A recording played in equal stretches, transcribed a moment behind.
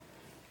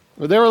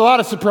Well, there were a lot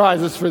of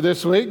surprises for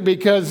this week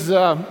because we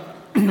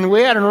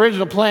had an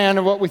original plan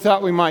of what we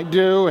thought we might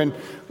do, and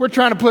we're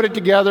trying to put it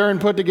together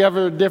and put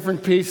together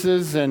different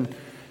pieces and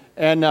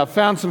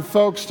found some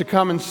folks to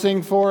come and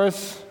sing for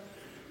us.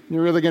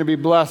 You're really going to be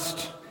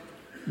blessed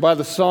by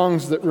the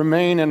songs that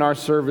remain in our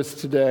service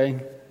today.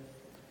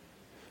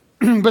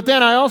 But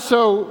then I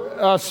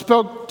also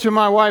spoke to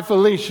my wife,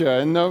 Alicia,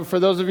 and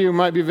for those of you who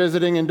might be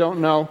visiting and don't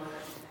know,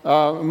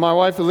 my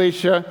wife,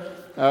 Alicia,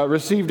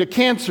 received a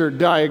cancer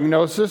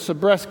diagnosis, a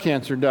breast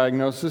cancer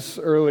diagnosis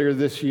earlier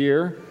this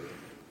year.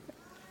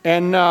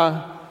 And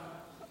I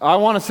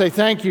want to say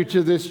thank you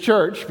to this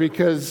church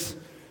because,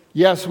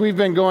 yes, we've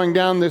been going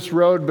down this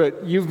road,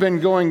 but you've been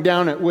going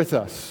down it with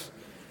us.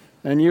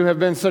 And you have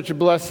been such a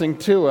blessing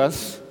to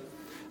us.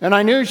 And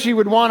I knew she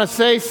would want to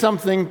say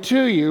something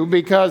to you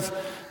because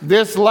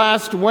this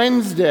last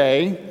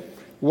Wednesday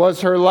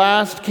was her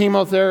last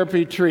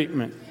chemotherapy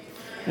treatment.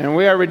 And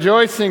we are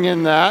rejoicing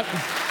in that.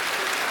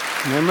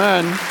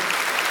 Amen.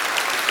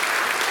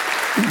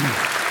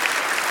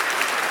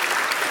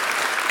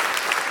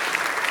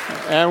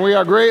 And we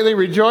are greatly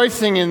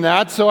rejoicing in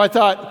that. So I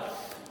thought,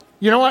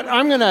 you know what?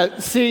 I'm going to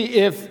see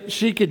if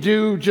she could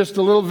do just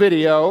a little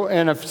video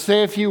and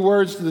say a few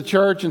words to the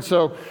church. And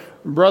so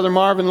Brother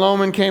Marvin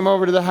Lohman came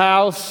over to the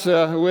house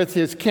with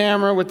his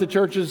camera, with the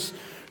church's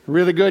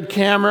really good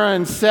camera,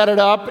 and set it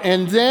up.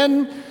 And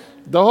then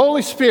the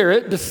Holy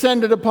Spirit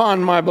descended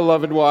upon my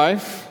beloved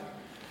wife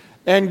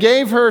and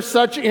gave her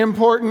such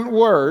important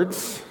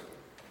words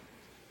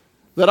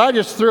that I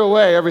just threw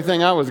away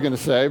everything I was going to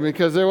say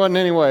because there wasn't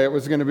any way it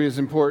was going to be as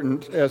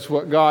important as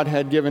what God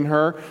had given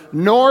her,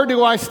 nor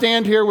do I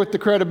stand here with the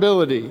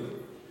credibility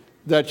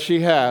that she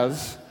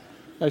has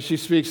as she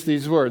speaks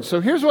these words. So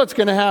here's what's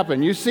going to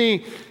happen. You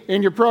see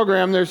in your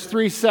program there's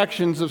 3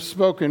 sections of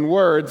spoken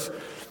words,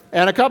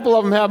 and a couple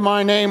of them have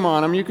my name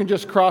on them. You can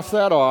just cross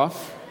that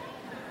off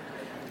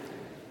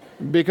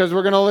because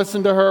we're going to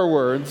listen to her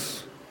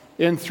words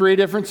in 3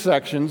 different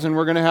sections, and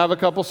we're going to have a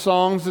couple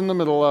songs in the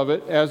middle of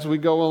it as we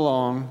go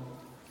along.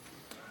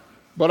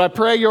 But I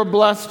pray you're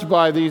blessed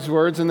by these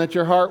words and that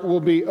your heart will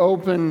be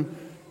open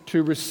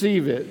to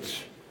receive it.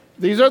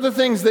 These are the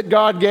things that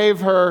God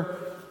gave her.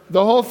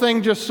 The whole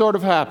thing just sort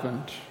of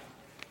happened.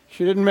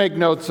 She didn't make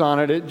notes on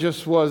it. It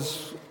just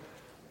was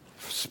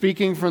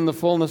speaking from the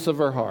fullness of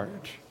her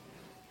heart.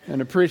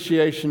 An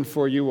appreciation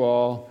for you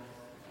all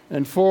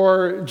and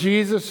for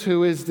Jesus,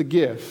 who is the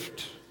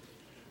gift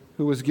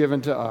who was given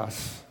to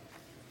us.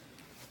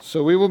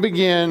 So we will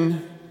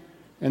begin,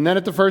 and then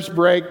at the first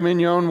break,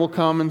 Mignon will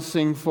come and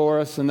sing for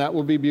us, and that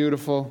will be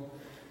beautiful.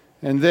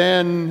 And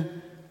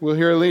then we'll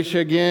hear Alicia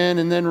again,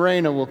 and then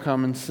Raina will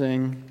come and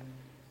sing.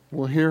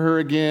 We'll hear her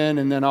again,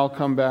 and then I'll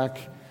come back,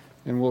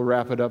 and we'll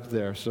wrap it up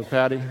there. So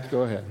Patty,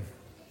 go ahead.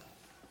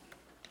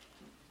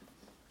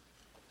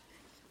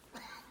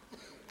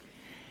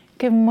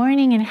 Good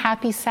morning and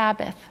happy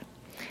Sabbath.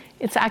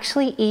 It's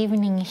actually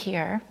evening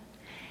here.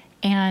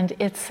 And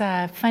it's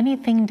a funny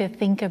thing to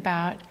think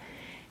about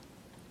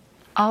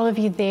all of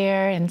you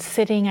there and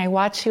sitting. I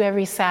watch you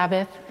every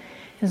Sabbath.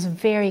 It's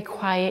very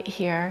quiet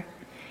here.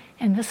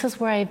 And this is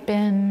where I've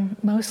been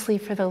mostly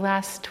for the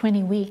last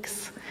 20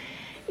 weeks,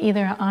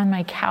 either on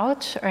my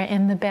couch or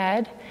in the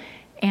bed.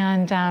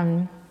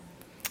 And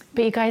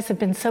but you guys have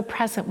been so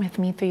present with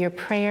me through your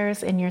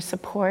prayers and your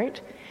support.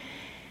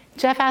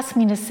 Jeff asked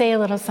me to say a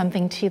little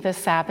something to you this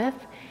Sabbath.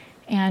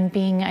 And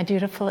being a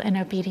dutiful and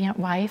obedient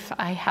wife,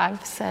 I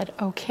have said,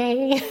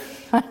 okay.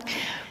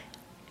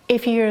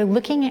 If you're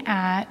looking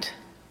at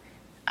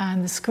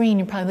the screen,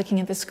 you're probably looking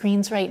at the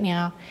screens right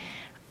now,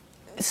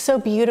 so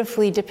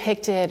beautifully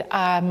depicted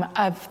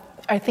are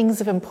things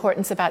of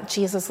importance about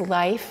Jesus'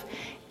 life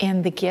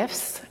and the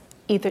gifts,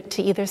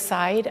 to either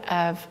side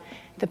of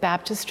the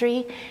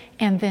baptistry.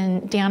 And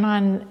then down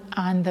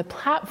on the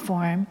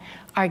platform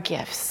are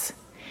gifts.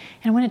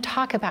 And I want to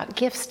talk about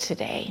gifts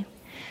today.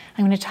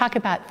 I'm going to talk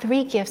about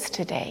 3 gifts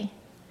today.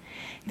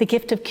 The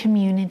gift of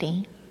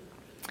community,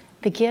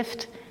 the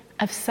gift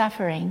of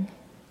suffering,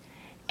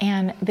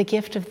 and the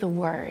gift of the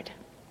word.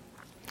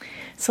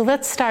 So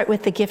let's start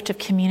with the gift of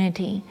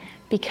community,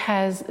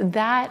 because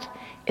that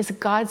is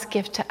God's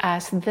gift to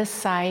us this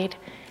side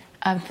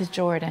of the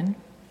Jordan.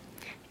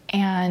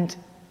 And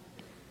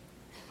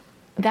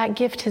that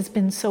gift has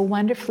been so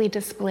wonderfully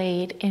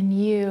displayed in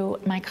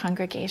you, my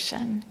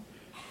congregation,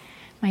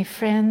 my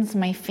friends,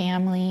 my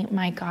family,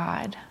 my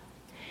God.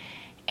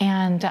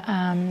 And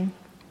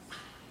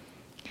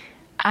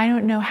I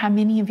don't know how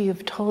many of you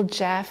have told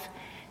Jeff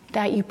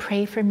that you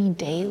pray for me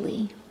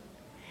daily.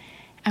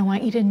 I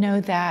want you to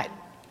know that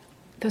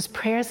those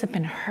prayers have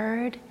been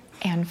heard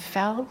and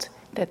felt,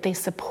 that they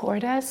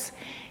support us,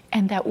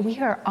 and that we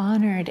are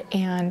honored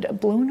and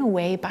blown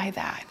away by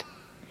that.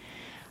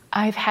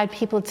 I've had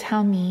people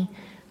tell me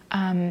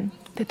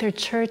that their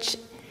church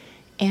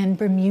in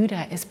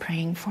Bermuda is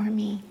praying for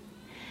me,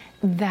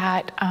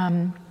 that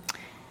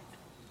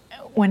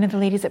one of the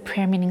ladies at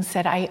prayer meeting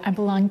said, I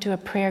belong to a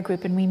prayer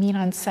group and we meet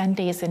on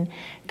Sundays and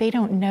they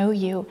don't know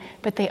you,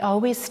 but they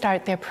always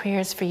start their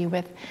prayers for you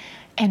with,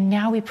 and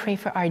now we pray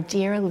for our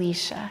dear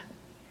Alicia.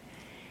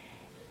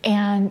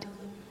 And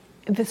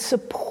the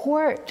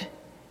support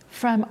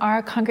from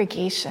our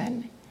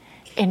congregation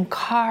in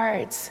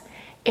cards,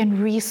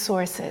 in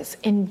resources,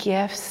 in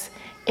gifts,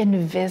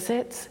 in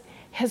visits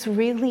has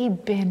really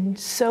been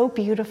so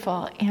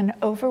beautiful and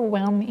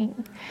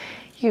overwhelming.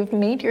 You've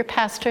made your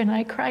pastor and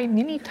I cry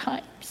many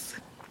times.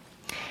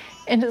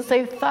 And as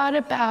I've thought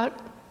about,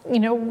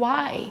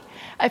 why,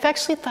 I've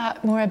actually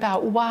thought more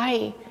about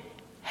why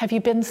have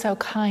you been so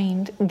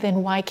kind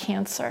than why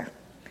cancer?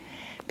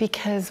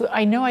 Because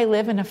I know I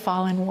live in a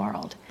fallen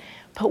world,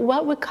 but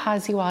what would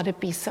cause you all to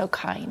be so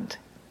kind?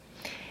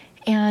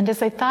 And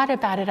as I thought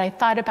about it, I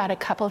thought about a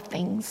couple of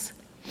things.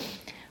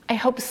 I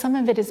hope some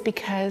of it is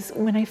because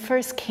when I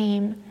first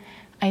came,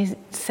 I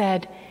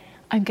said,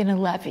 I'm going to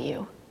love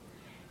you.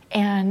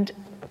 And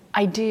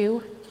I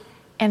do,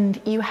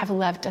 and you have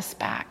loved us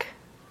back.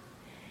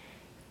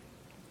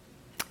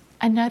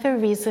 Another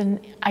reason,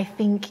 I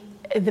think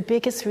the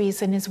biggest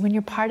reason, is when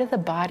you're part of the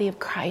body of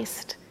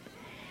Christ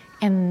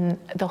and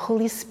the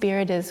Holy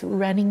Spirit is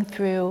running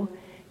through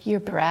your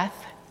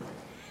breath.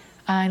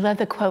 I love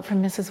the quote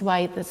from Mrs.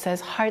 White that says,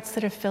 hearts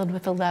that are filled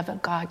with the love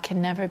of God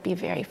can never be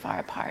very far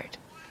apart.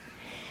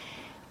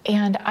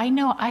 And I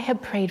know I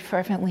have prayed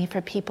fervently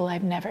for people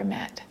I've never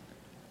met.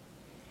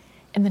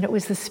 And that it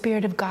was the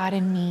Spirit of God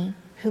in me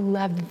who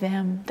loved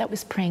them that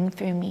was praying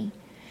through me.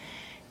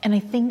 And I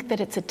think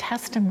that it's a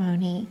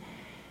testimony,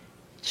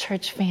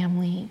 church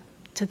family,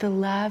 to the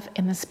love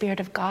and the Spirit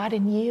of God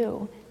in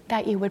you,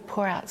 that you would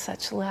pour out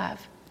such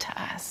love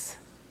to us.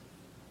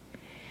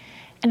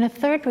 And a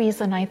third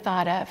reason I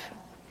thought of,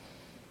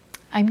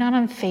 I'm not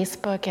on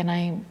Facebook and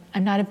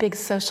I'm not a big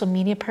social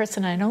media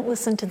person. I don't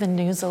listen to the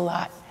news a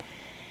lot.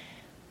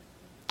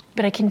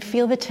 But I can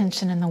feel the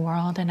tension in the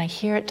world, and I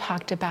hear it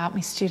talked about.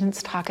 My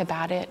students talk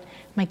about it,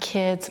 my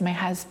kids, my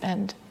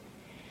husband.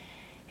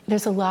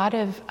 There's a lot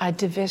of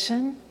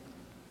division.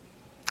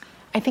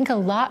 I think a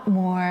lot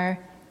more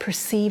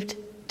perceived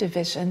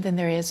division than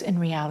there is in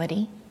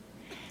reality.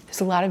 There's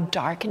a lot of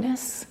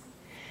darkness.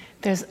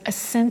 There's a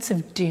sense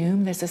of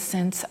doom. There's a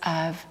sense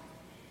of,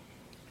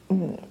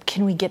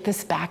 can we get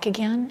this back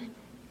again?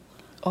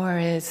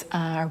 Or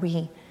are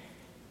we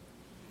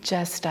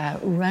just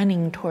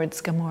running towards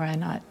Gomorrah,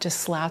 not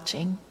just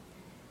slouching?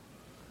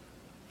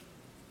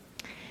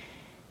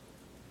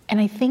 And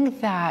I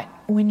think that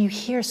when you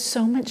hear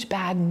so much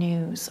bad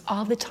news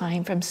all the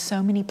time from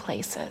so many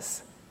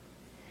places,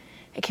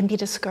 it can be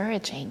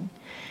discouraging.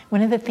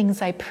 One of the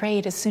things I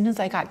prayed as soon as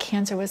I got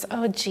cancer was,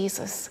 oh,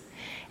 Jesus,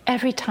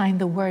 every time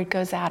the word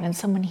goes out and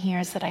someone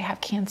hears that I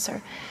have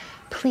cancer,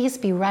 please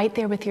be right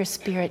there with your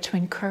Spirit to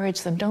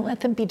encourage them. Don't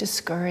let them be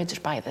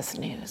discouraged by this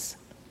news.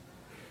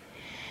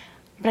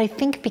 But I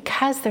think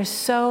because there's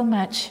so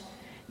much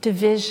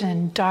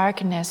division,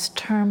 darkness,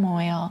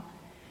 turmoil,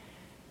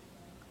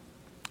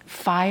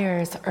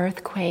 fires,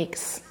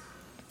 earthquakes,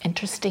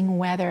 interesting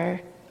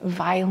weather,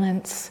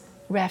 violence,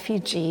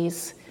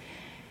 refugees,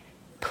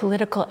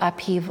 political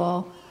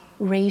upheaval,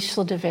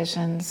 racial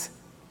divisions,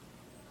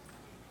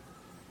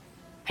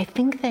 I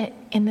think that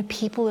in the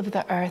people of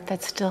the earth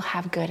that still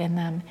have good in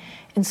them,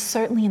 and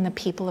certainly in the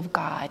people of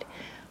God,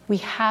 we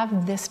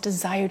have this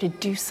desire to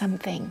do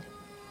something.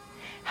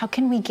 How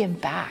can we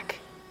give back?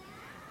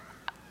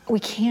 We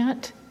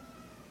can't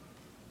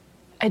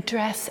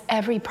address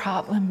every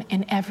problem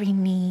and every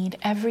need,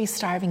 every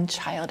starving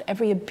child,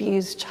 every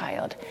abused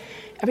child,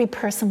 every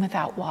person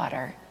without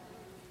water.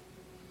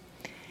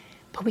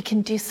 But we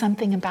can do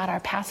something about our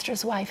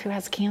pastor's wife who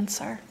has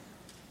cancer.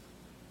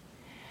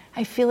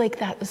 I feel like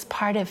that was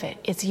part of it,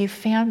 is you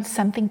found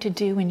something to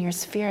do in your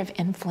sphere of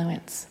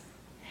influence,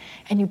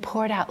 and you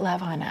poured out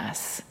love on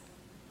us.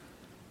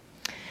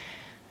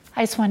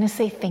 I just want to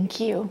say thank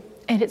you,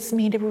 and it's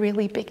made a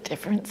really big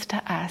difference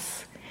to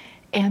us,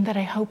 and that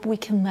I hope we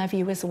can love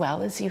you as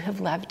well as you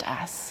have loved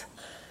us.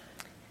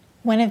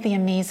 One of the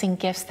amazing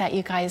gifts that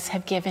you guys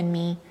have given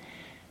me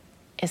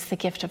is the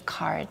gift of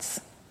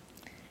cards.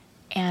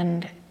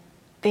 And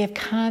they have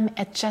come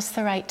at just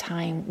the right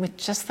time with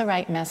just the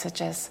right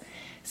messages.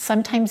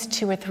 Sometimes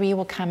 2 or 3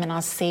 will come and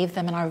I'll save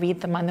them and I'll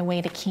read them on the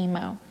way to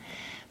chemo.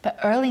 But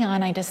early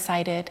on I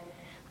decided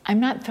I'm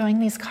not throwing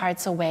these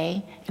cards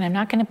away and I'm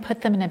not going to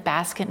put them in a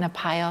basket in a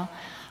pile.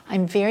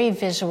 I'm very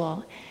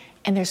visual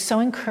and they're so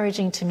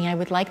encouraging to me. I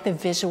would like the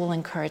visual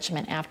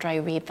encouragement after I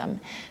read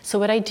them. So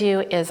what I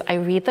do is I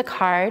read the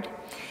card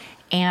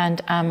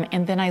and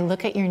then I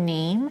look at your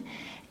name.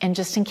 And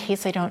just in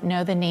case I don't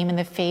know the name and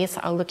the face,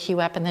 I'll look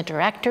you up in the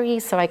directory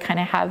so I kind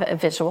of have a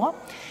visual.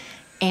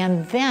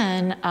 And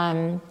then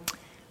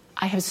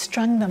I have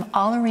strung them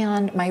all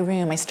around my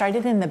room. I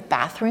started in the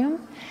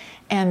bathroom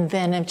and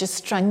then I've just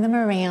strung them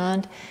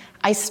around.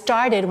 I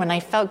started when I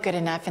felt good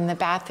enough in the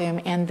bathroom,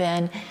 and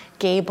then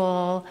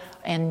Gable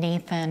and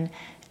Nathan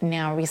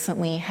now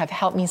recently have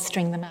helped me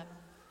string them up.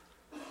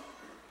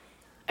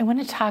 I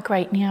want to talk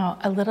right now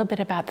a little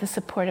bit about the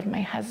support of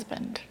my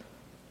husband.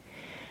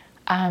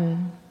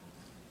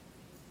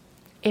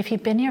 If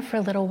you've been here for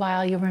a little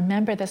while, you'll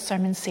remember the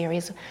sermon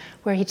series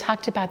where he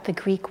talked about the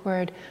Greek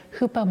word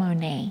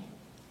hupomone.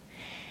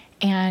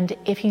 And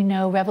if you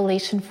know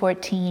Revelation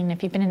 14,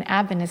 if you've been an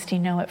Adventist, you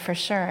know it for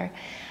sure.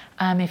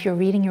 If you're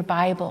reading your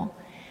Bible,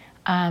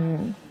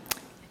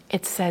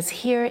 it says,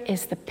 here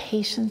is the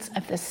patience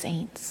of the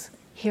saints.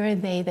 Here are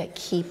they that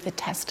keep the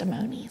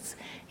testimonies.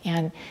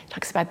 And it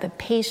talks about the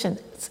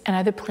patience.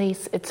 Another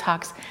place it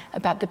talks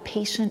about the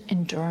patient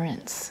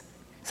endurance.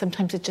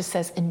 Sometimes it just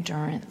says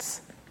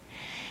endurance.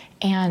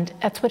 And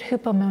that's what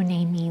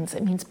hupomone means.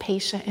 It means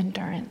patient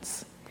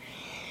endurance.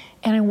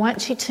 And I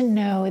want you to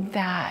know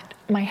that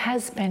my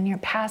husband, your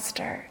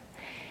pastor,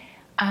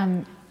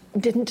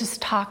 didn't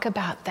just talk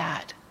about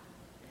that.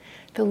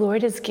 The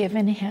Lord has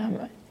given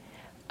him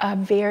a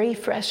very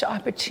fresh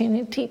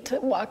opportunity to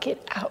walk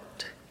it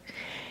out.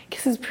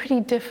 Because it's a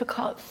pretty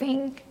difficult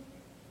thing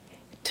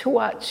to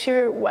watch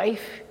your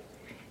wife,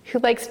 who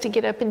likes to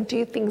get up and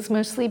do things,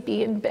 mostly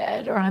be in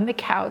bed or on the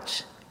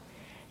couch,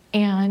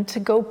 and to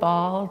go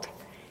bald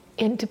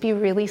and to be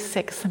really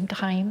sick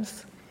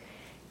sometimes.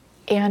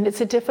 And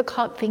it's a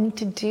difficult thing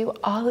to do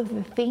all of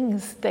the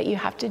things that you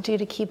have to do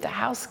to keep the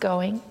house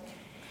going.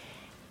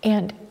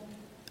 And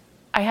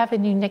I have a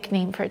new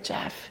nickname for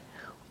Jeff,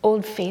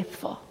 Old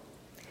Faithful,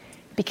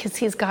 because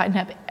he's gotten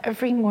up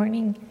every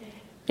morning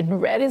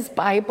and read his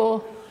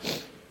Bible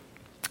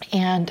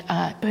and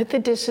put the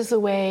dishes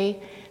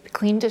away, the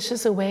clean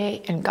dishes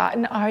away, and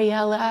gotten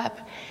Ariel up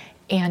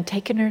and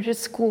taken her to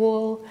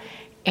school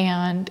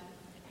and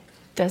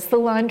does the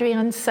laundry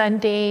on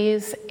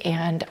Sundays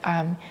and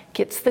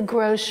gets the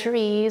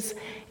groceries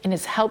and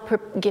has helped her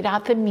get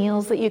out the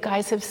meals that you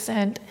guys have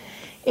sent.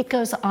 It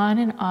goes on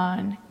and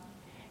on.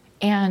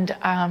 And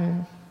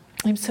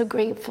I'm so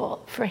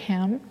grateful for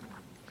him.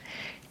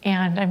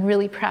 And I'm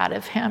really proud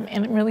of him.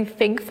 And I'm really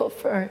thankful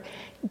for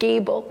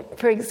Gable,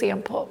 for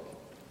example,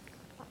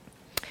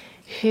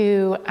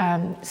 who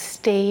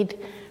stayed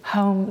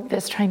home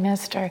this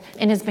trimester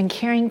and has been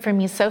caring for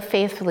me so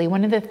faithfully.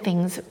 One of the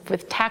things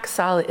with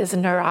Taxol is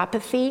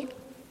neuropathy,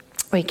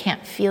 where you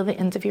can't feel the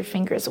ends of your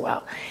fingers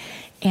well,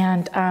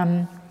 and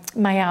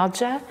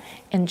myalgia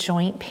and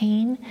joint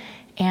pain.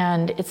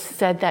 And it's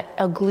said that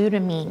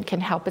L-glutamine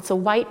can help. It's a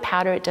white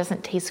powder. It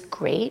doesn't taste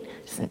great.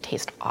 It doesn't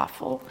taste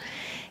awful.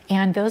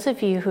 And those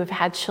of you who have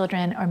had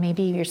children, or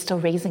maybe you're still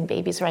raising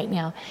babies right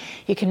now,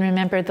 you can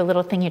remember the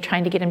little thing you're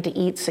trying to get them to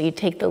eat. So you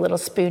take the little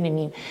spoon and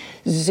you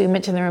zoom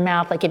it to their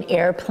mouth like an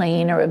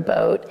airplane or a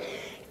boat.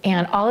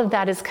 And all of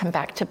that has come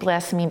back to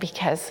bless me,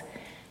 because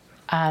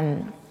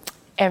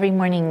every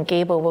morning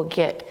Gable will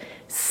get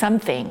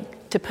something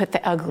to put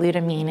the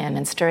L-glutamine in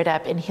and stir it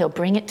up, and he'll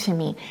bring it to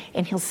me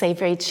and he'll say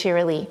very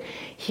cheerily,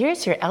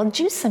 here's your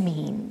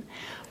L-glutamine.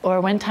 Or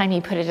one time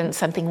he put it in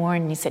something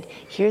warm and he said,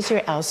 here's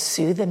your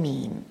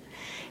L-suthamine.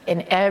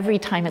 And every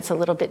time it's a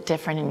little bit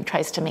different, and he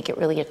tries to make it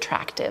really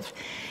attractive.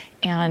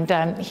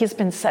 And he's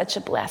been such a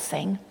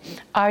blessing.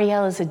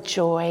 Ariel is a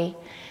joy.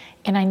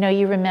 And I know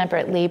you remember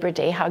at Labor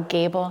Day how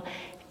Gable,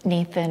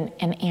 Nathan,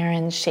 and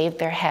Aaron shaved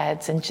their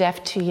heads. And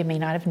Jeff, too, you may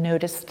not have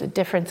noticed the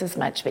difference as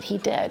much, but he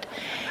did.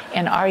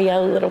 And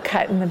Ariel, a little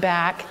cut in the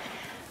back.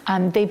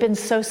 They've been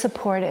so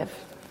supportive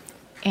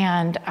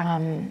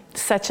and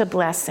such a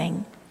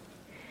blessing.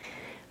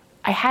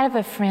 I have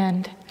a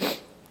friend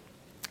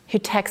who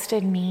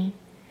texted me,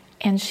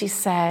 and she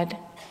said,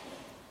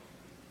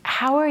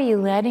 how are you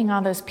letting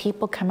all those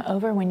people come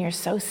over when you're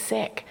so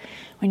sick?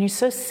 When you're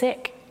so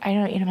sick, I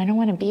don't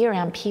want to be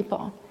around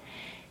people.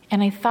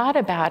 And I thought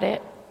about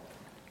it,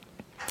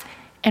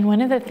 and one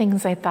of the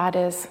things I thought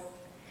is,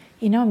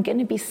 I'm going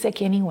to be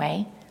sick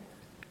anyway.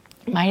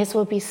 Might as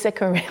well be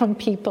sick around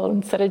people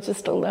instead of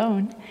just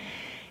alone.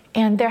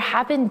 And there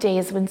have been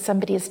days when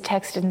somebody has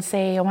texted and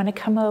say, I want to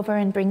come over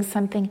and bring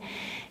something.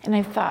 And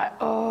I've thought,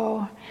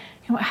 I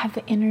don't have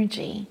the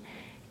energy.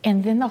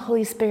 And then the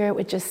Holy Spirit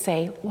would just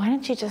say, why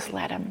don't you just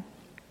let them?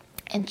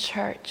 In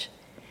church,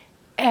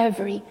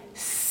 every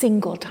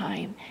single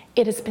time,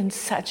 it has been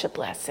such a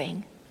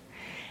blessing.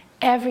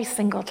 Every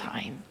single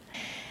time.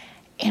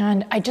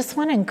 And I just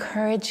want to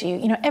encourage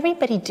you,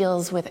 everybody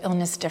deals with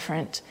illness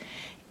different.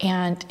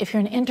 And if you're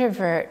an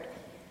introvert,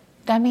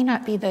 that may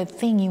not be the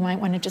thing. You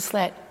might want to just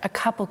let a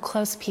couple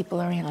close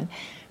people around.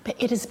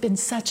 But it has been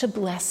such a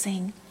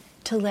blessing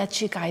to let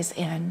you guys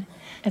in.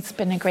 It's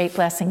been a great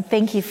blessing.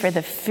 Thank you for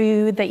the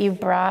food that you've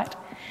brought.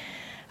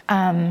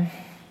 And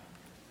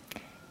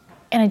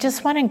I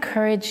just want to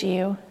encourage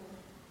you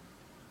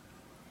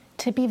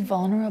to be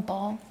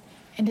vulnerable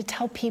and to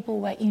tell people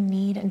what you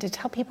need and to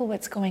tell people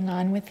what's going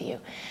on with you.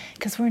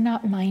 Because we're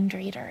not mind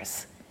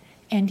readers.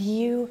 And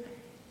you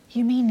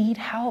may need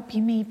help.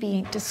 You may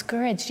be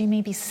discouraged. You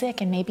may be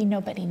sick, and maybe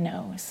nobody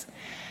knows.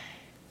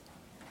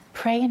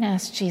 Pray and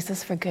ask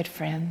Jesus for good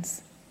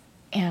friends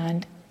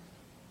and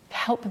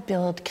help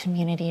build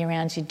community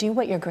around you. Do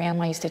what your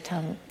grandma used to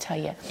tell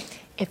you.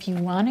 If you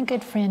want a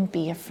good friend,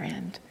 be a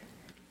friend.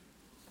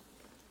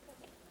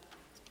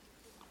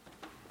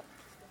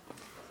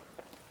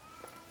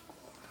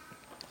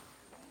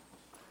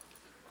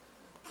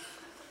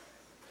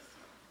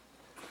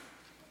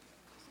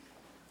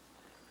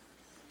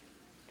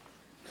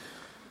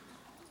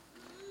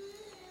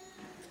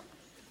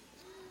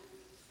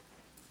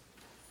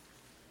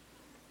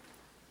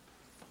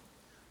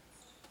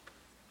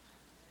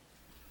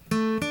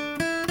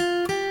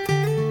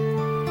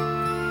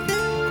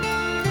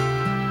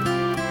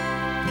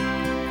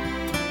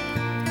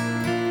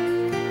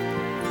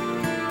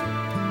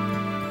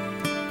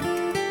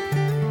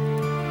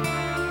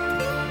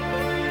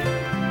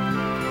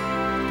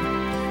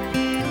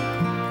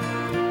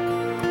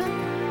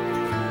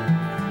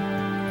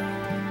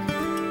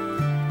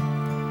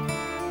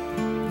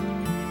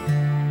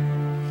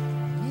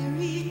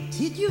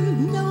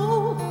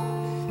 know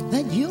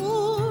that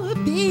your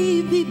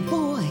baby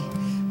boy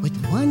would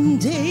one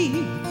day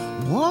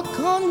walk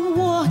on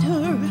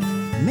water?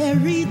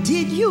 Mary,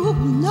 did you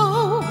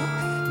know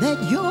that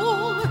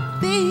your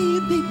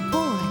baby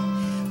boy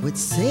would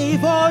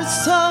save our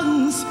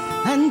sons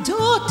and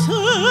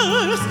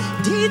daughters?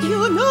 Did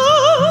you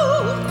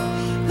know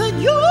that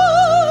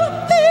your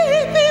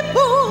baby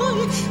boy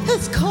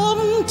has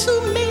come to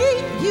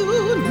make you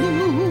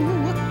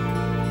new?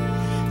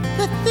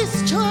 That this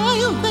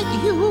child that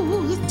you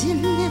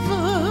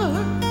deliver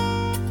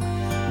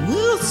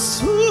will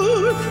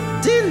soon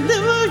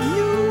deliver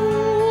you.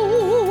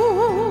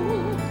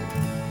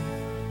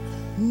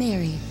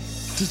 Mary,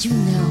 did you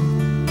know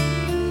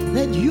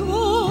that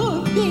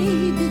your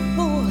baby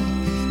boy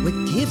would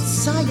give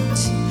sight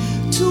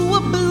to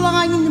a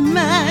blind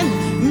man?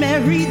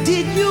 Mary,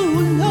 did you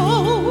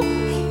know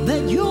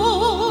that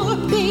your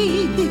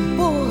baby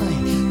boy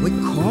would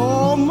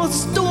calm a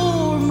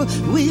storm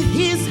with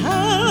his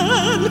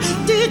hand?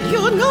 Did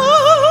you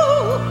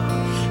know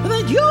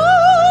that your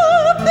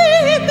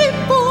baby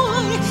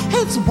boy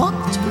has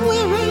walked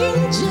where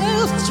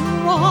angels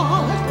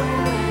trod?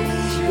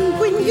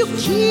 When you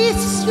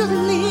kiss your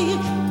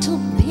little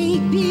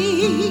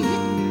baby,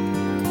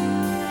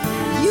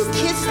 you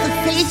kiss the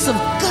face of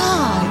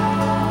God.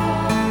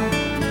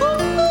 Oh,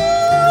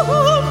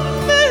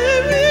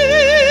 Mary,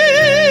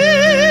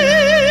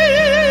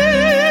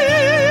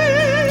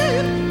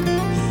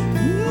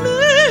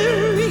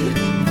 Mary,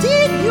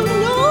 did you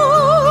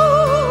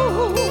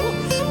know?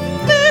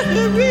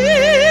 Mary,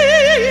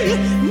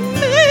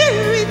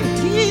 Mary,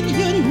 did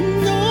you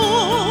know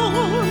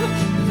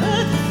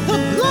that the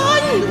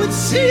blind would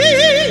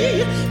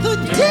see, the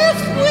deaf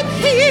would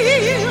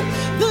hear,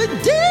 the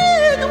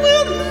dead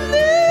will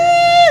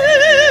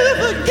live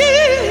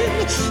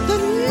again, the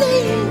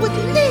lame would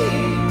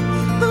live,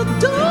 the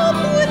dumb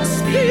would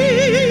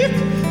speak,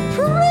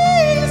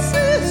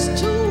 praises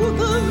to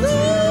the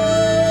Lord.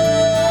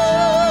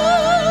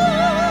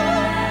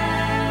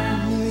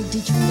 Mary,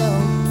 did you know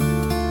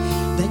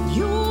that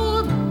your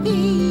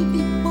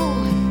baby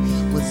boy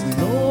was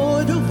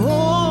Lord of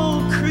all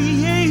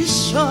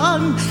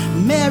creation?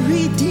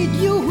 Mary, did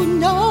you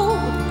know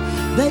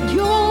that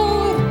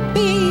your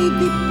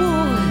baby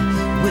boy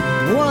would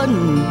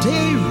one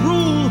day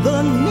rule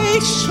the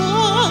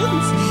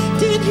nations?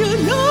 Did you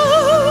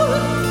know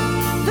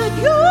that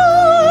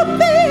your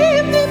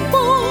baby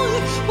boy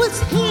was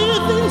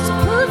heaven's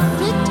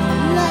perfect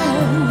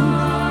lamb?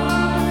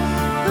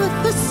 But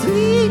the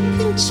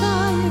sleeping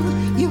child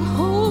you're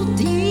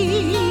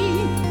holding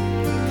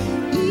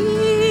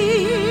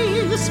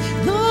is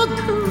the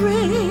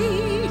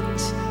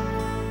great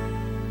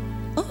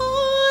I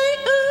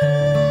am.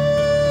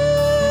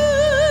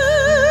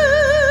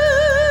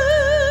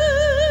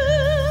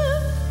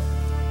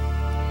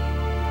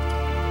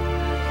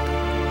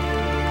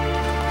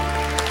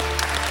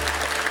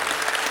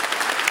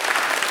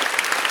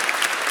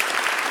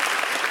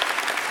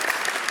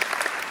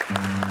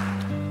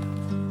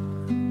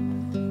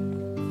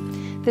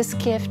 This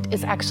gift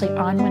is actually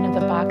on one of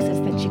the boxes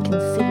that you can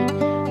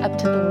see up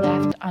to the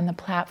left on the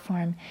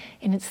platform,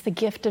 and it's the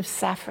gift of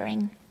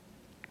suffering.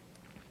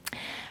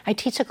 I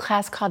teach a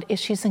class called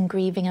Issues in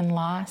Grieving and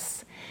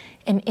Loss,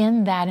 and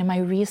in that, in my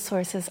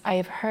resources, I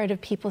have heard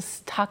of people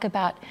talk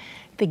about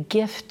the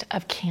gift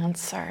of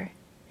cancer.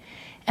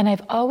 And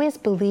I've always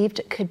believed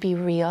it could be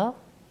real,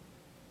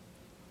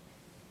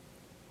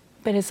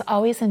 but it's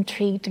always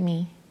intrigued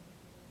me.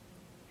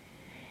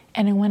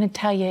 And I want to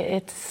tell you,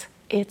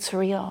 it's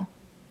real.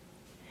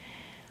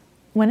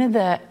 One of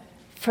the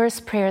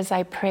first prayers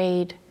I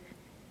prayed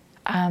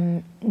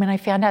when I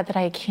found out that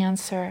I had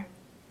cancer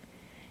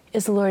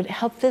is, Lord,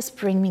 help this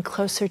bring me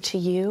closer to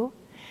you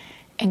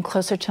and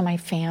closer to my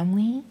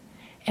family,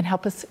 and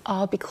help us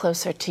all be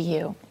closer to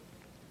you.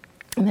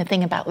 And the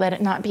thing about let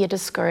it not be a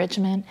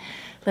discouragement,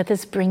 let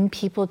this bring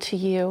people to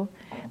you.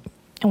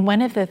 And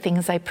one of the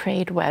things I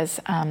prayed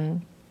was,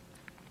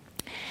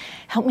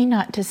 help me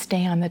not to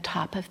stay on the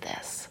top of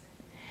this,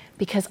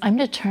 because I'm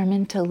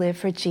determined to live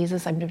for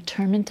Jesus. I'm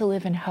determined to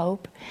live in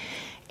hope,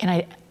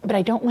 but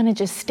I don't want to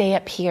just stay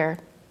up here.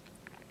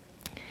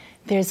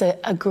 There's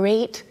a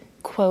great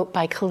quote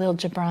by Khalil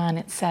Gibran.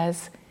 It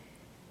says,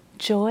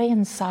 "Joy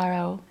and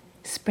sorrow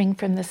spring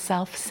from the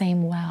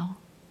self-same well,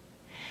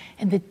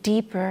 and the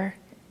deeper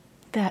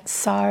that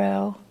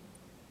sorrow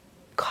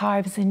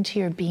carves into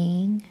your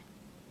being,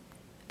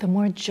 the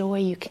more joy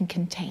you can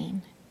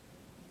contain."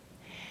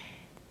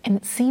 And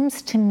it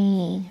seems to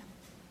me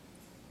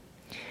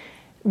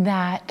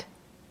that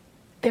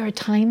there are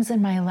times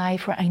in my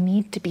life where I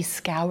need to be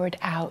scoured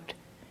out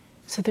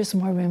so there's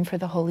more room for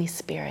the Holy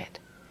Spirit.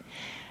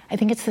 I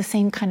think it's the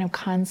same kind of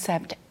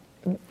concept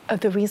of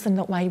the reason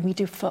that why we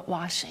do foot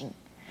washing.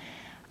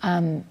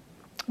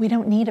 We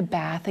don't need a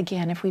bath,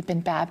 again, if we've been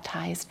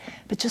baptized,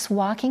 but just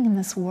walking in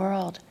this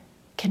world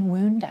can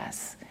wound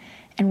us,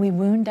 and we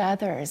wound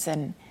others,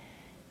 and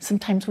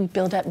sometimes we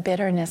build up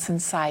bitterness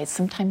inside.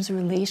 Sometimes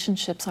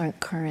relationships aren't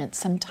current.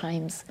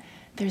 Sometimes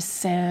there's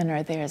sin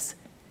or there's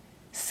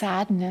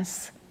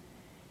sadness.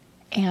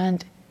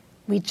 And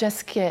we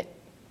just get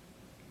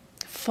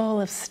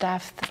full of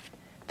stuff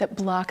that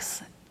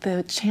blocks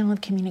the channel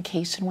of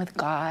communication with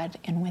God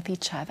and with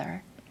each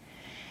other.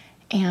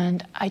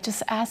 And I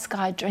just ask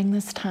God during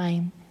this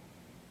time,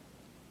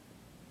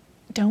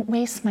 don't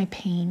waste my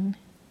pain.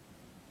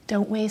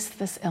 Don't waste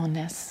this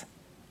illness.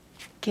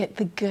 Get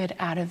the good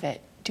out of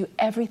it. Do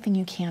everything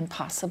you can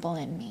possible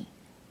in me.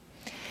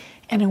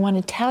 And I want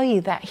to tell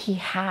you that he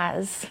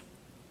has.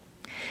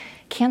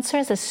 Cancer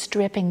is a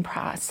stripping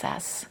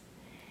process.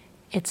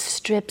 It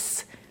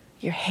strips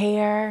your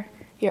hair,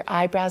 your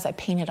eyebrows. I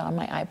painted on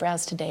my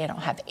eyebrows today. I don't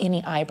have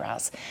any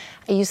eyebrows.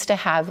 I used to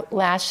have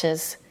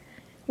lashes.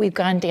 We've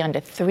gone down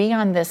to 3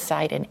 on this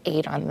side and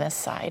 8 on this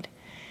side.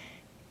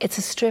 It's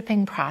a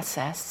stripping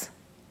process.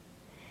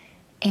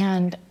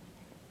 And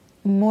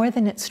more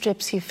than it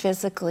strips you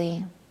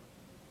physically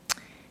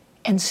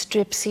and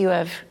strips you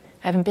of,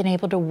 I haven't been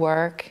able to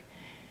work,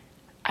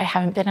 I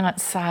haven't been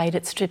outside,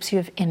 it strips you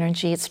of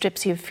energy, it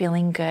strips you of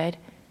feeling good.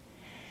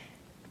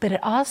 But it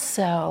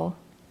also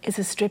is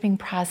a stripping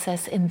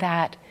process in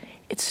that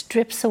it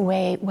strips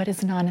away what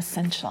is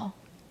non-essential.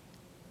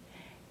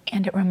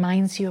 And it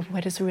reminds you of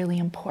what is really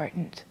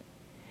important.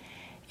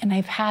 And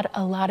I've had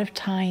a lot of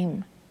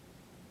time,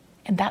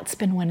 and that's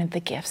been one of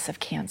the gifts of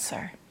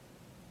cancer.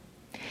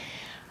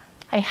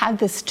 I have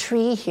this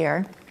tree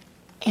here,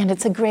 and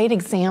it's a great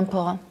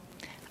example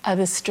of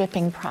the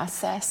stripping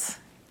process.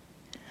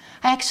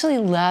 I actually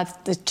love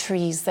the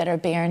trees that are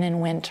barren in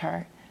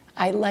winter.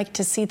 I like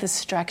to see the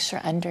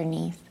structure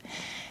underneath.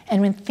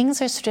 And when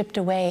things are stripped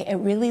away, it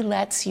really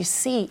lets you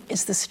see,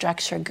 is the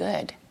structure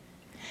good?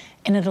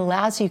 And it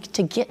allows you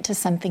to get to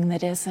something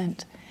that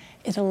isn't.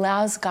 It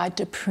allows God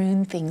to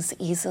prune things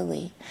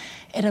easily.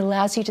 It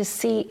allows you to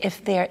see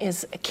if there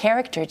is a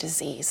character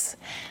disease.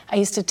 I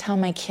used to tell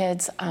my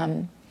kids,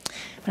 when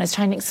I was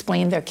trying to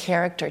explain their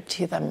character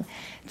to them,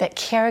 that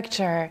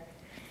character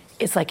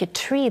is like a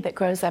tree that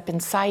grows up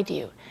inside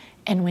you.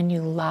 And when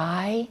you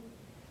lie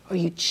or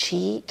you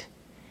cheat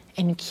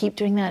and you keep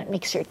doing that, it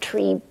makes your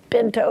tree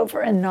bent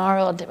over and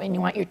gnarled, and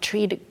you want your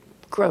tree to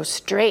grow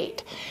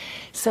straight.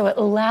 So it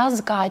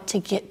allows God to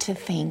get to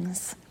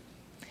things.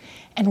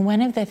 And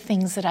one of the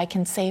things that I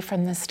can say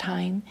from this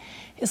time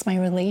is my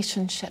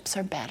relationships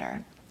are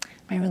better.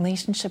 My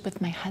relationship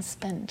with my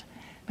husband,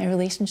 my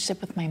relationship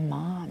with my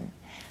mom,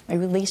 my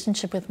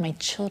relationship with my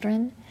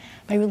children,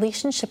 my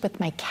relationship with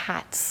my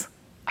cats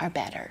are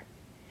better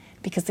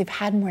because they've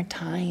had more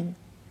time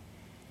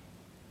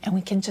and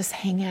we can just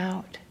hang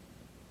out.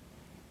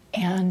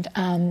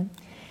 And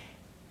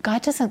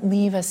God doesn't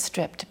leave us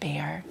stripped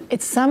bare.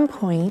 At some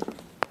point,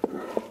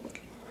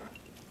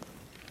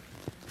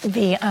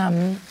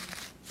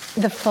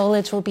 the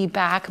foliage will be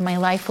back. My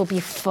life will be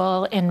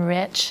full and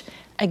rich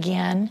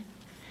again.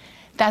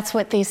 That's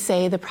what they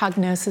say. The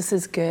prognosis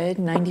is good,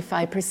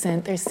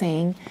 95%. They're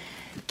saying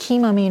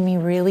chemo made me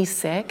really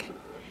sick,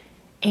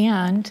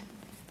 and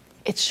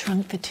it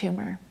shrunk the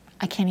tumor.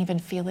 I can't even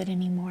feel it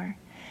anymore.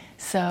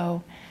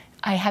 So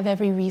I have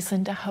every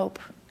reason to hope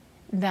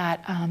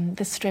that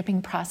the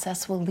stripping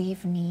process will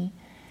leave me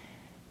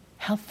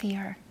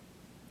healthier.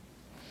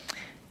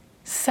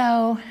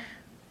 So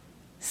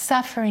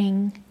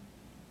suffering,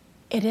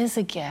 it is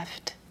a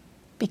gift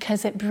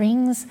because it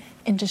brings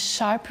into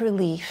sharp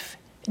relief,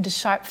 into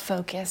sharp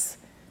focus,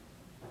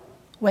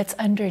 what's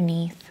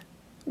underneath,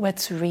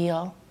 what's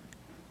real,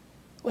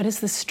 what is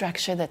the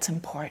structure that's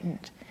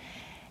important.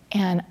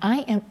 And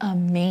I am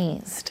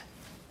amazed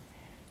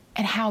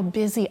at how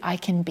busy I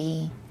can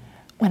be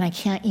when I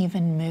can't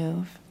even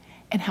move,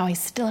 and how I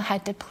still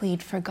had to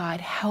plead for God,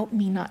 help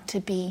me not to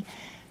be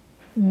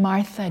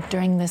Martha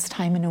during this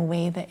time in a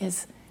way that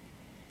is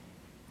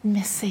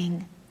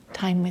missing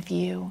time with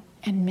you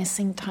and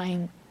missing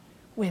time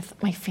with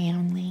my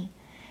family.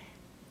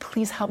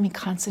 Please help me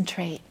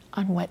concentrate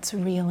on what's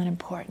real and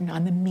important,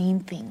 on the main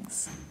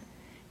things.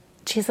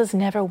 Jesus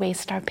never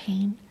wastes our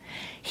pain.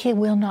 He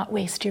will not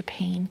waste your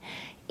pain.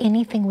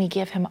 Anything we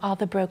give him, all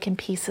the broken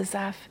pieces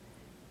of,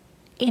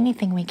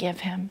 anything we give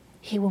him,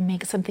 he will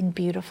make something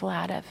beautiful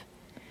out of.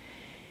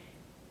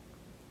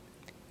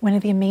 One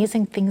of the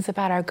amazing things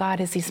about our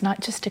God is he's not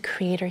just a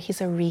creator,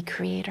 he's a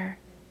recreator.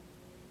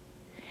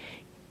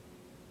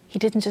 He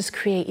didn't just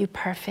create you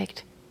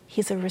perfect.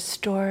 He's a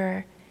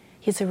restorer.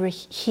 He's a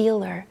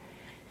healer.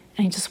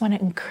 And I just want to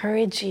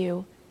encourage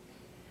you.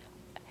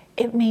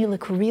 It may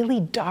look really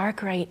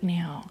dark right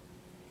now.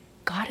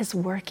 God is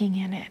working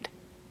in it.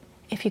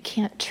 If you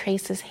can't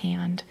trace his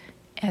hand,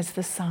 as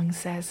the song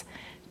says,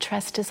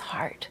 trust his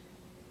heart.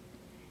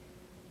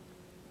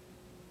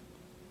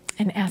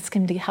 And ask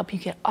him to help you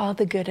get all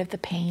the good of the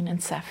pain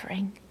and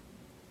suffering,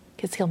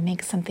 because he'll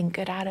make something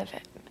good out of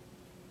it.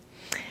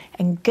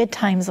 And good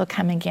times will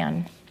come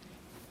again.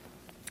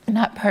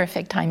 Not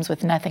perfect times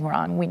with nothing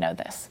wrong, we know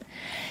this.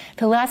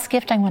 The last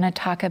gift I want to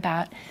talk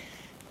about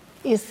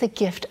is the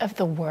gift of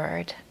the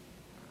Word.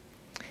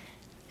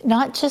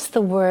 Not just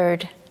the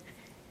Word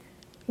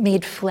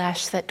made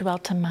flesh that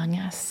dwelt among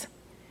us,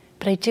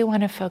 but I do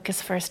want to focus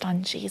first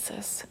on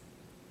Jesus.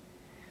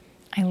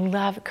 I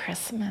love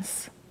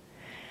Christmas.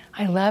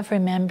 I love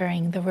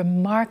remembering the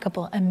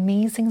remarkable,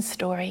 amazing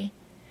story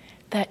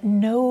that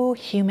no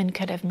human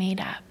could have made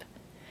up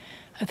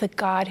of the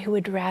God who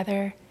would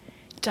rather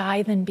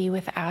die than be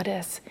without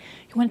us.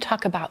 You want to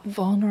talk about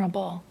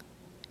vulnerable.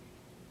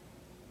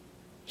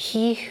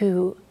 He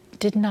who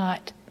did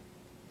not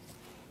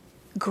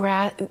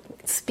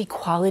grasp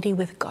equality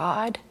with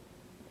God,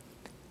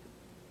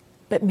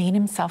 but made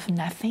himself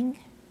nothing,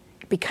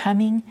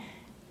 becoming,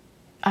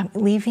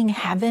 leaving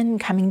heaven,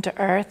 coming to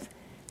earth,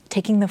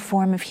 taking the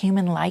form of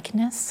human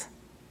likeness,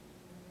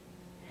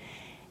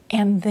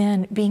 and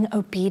then being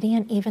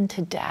obedient even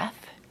to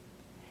death,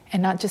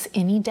 and not just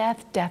any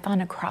death, death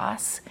on a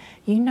cross.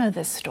 You know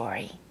this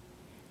story,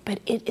 but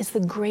it is the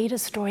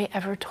greatest story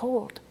ever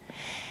told.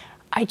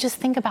 I just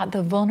think about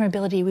the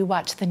vulnerability. We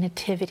watched the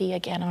Nativity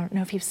again. I don't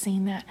know if you've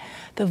seen that.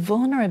 The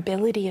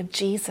vulnerability of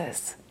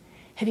Jesus.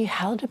 Have you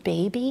held a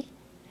baby?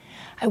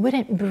 I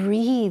wouldn't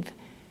breathe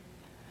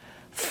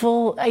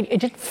I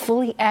didn't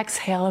fully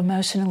exhale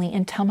emotionally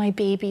until my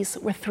babies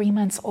were 3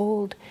 months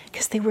old,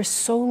 because they were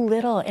so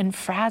little and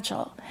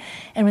fragile.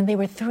 And when they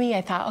were 3,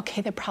 I thought,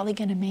 okay, they're probably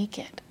going to make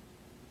it.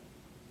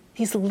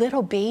 These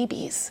little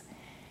babies.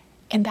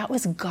 And that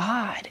was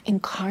God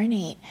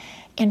incarnate.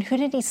 And who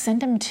did he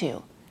send them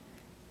to?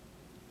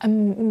 A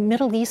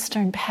Middle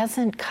Eastern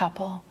peasant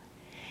couple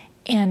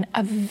in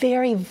a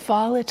very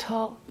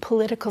volatile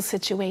political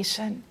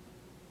situation.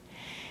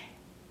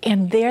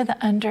 And they're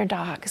the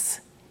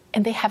underdogs.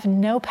 And they have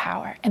no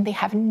power, and they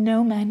have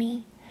no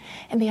money,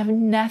 and they have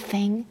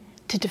nothing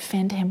to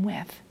defend him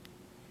with.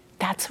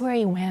 That's where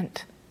he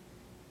went.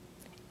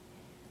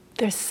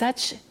 There's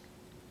such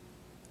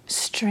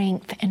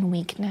strength and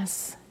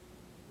weakness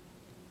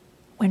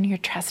when you're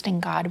trusting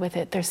God with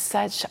it. There's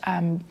such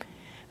the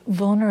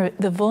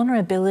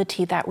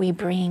vulnerability that we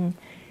bring.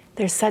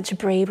 There's such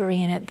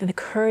bravery in it. The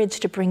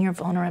courage to bring your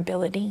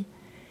vulnerability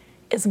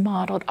is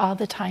modeled all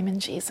the time in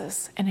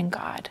Jesus and in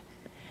God.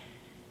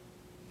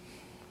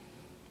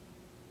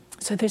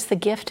 So there's the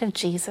gift of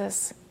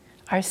Jesus,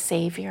 our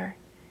Savior.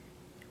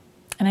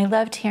 And I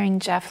loved hearing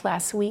Jeff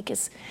last week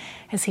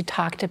as he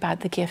talked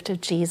about the gift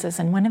of Jesus.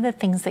 And one of the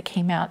things that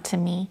came out to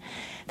me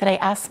that I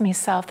asked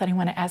myself that I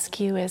want to ask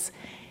you is,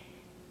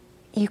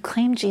 you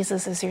claim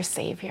Jesus as your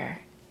Savior.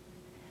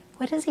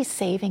 What is he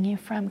saving you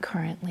from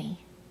currently?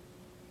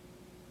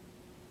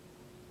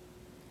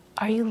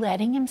 Are you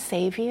letting him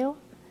save you?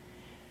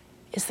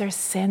 Is there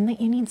sin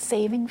that you need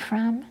saving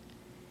from?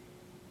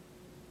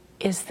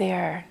 Is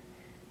there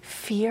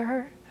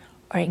fear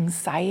or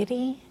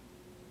anxiety?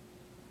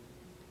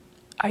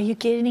 Are you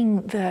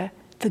getting the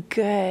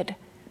good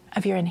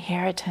of your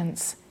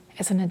inheritance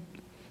as an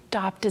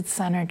adopted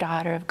son or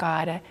daughter of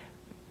God, a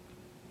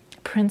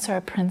prince or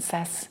a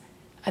princess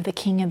of the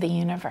King of the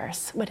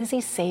universe? What is he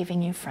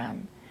saving you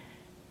from?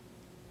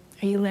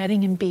 Are you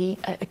letting him be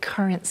a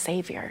current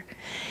Savior?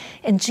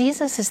 And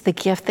Jesus is the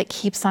gift that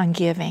keeps on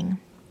giving.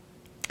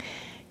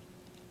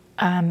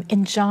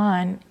 In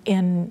John,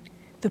 in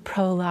the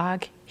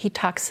prologue, he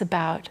talks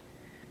about,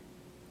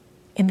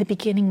 in the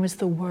beginning was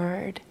the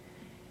Word,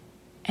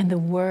 and the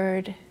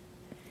word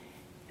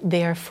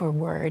there for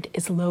word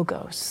is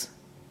logos.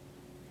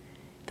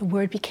 The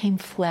Word became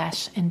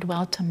flesh and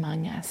dwelt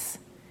among us.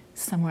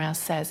 Somewhere else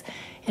says,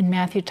 and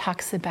Matthew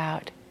talks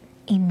about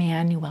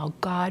Emmanuel,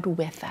 God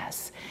with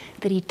us,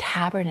 that he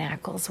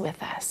tabernacles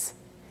with us.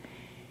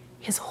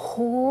 His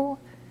whole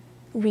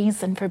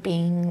reason for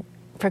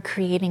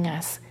creating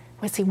us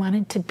was he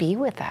wanted to be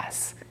with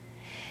us.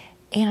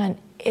 And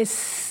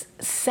as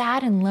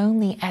sad and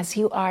lonely as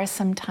you are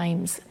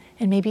sometimes,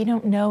 and maybe you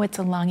don't know it's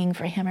a longing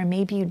for him, or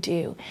maybe you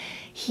do,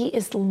 he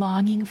is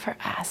longing for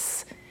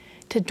us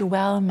to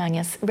dwell among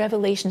us.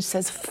 Revelation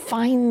says,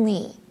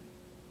 finally,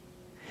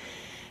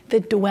 the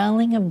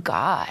dwelling of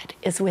God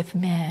is with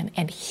men,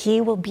 and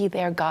he will be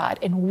their God,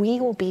 and we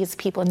will be his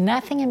people,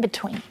 nothing in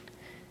between.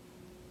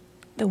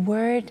 The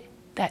Word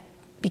that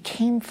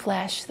became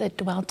flesh, that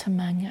dwelt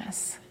among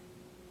us.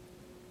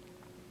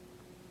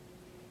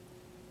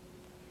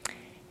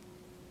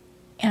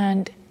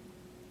 And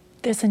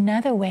there's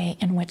another way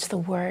in which the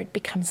Word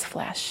becomes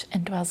flesh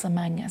and dwells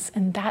among us,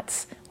 and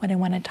that's what I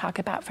want to talk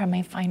about for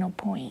my final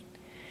point.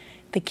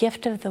 The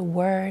gift of the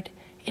Word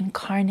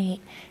incarnate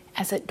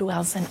as it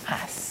dwells in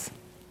us.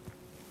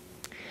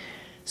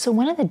 So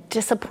one of the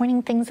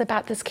disappointing things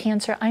about this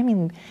cancer,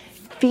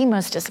 the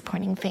most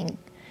disappointing thing,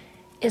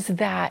 is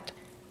that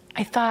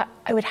I thought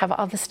I would have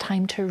all this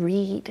time to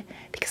read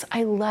because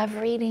I love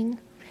reading.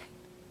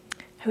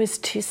 I was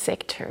too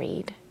sick to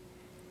read.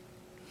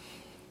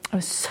 It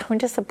was so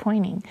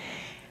disappointing.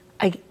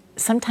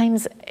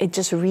 Sometimes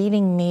just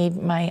reading made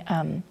my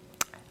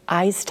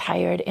eyes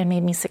tired and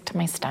made me sick to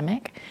my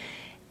stomach.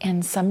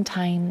 And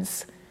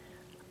sometimes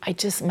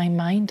my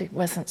mind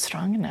wasn't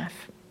strong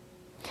enough.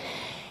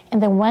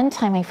 And then one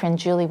time my friend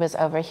Julie was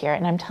over here,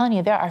 and I'm telling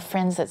you, there are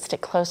friends that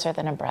stick closer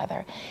than a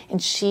brother.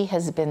 And she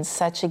has been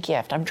such a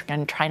gift. I'm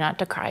going to try not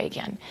to cry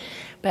again.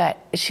 But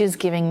she was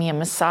giving me a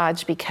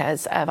massage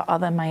because of all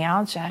the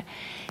myalgia.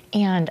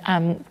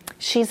 And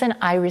she's an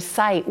I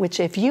Recite, which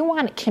if you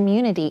want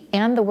community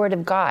and the Word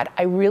of God,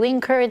 I really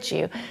encourage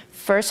you,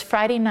 first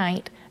Friday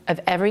night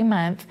of every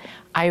month,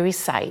 I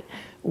Recite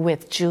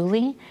with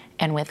Julie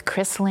and with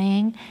Chris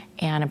Lang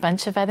and a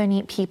bunch of other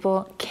neat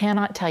people.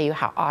 Cannot tell you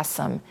how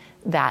awesome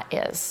that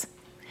is.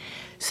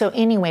 So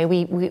anyway,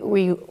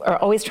 we are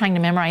always trying to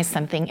memorize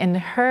something. And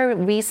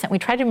we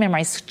try to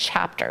memorize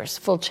chapters,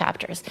 full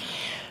chapters.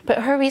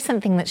 But her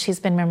recent thing that she's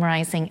been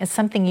memorizing is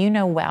something you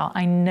know well.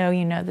 I know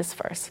you know this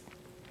verse.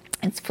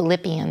 It's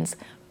Philippians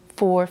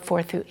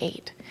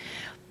 4:4-8.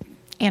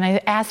 And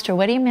I asked her,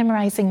 what are you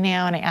memorizing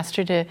now? And I asked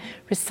her to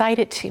recite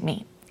it to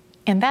me.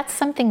 And that's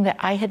something that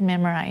I had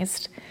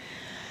memorized,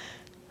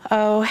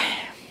 20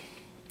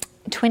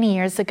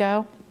 years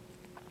ago.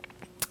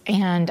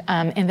 And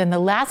then the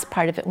last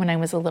part of it when I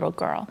was a little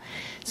girl.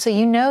 So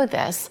you know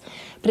this,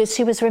 but as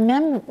she was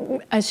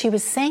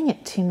saying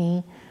it to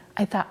me,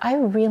 I thought, I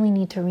really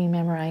need to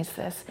rememorize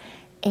this.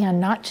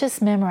 And not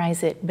just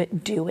memorize it,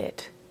 but do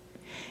it.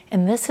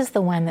 And this is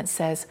the one that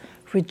says,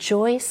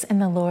 rejoice in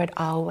the Lord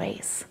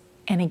always.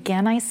 And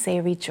again, I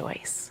say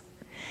rejoice.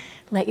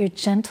 Let your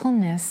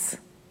gentleness,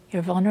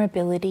 your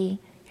vulnerability,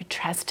 your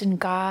trust in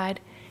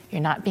God,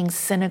 you're not being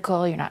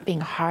cynical, you're not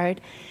being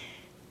hard,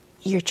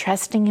 you're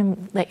trusting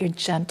Him, let your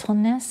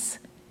gentleness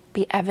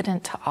be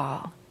evident to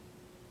all.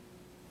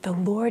 The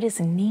Lord is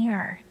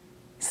near.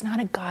 He's not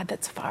a God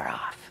that's far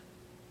off.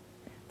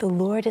 The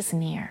Lord is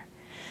near.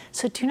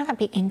 So do not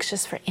be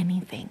anxious for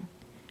anything,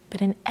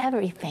 but in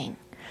everything,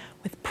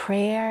 with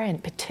prayer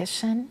and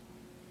petition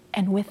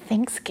and with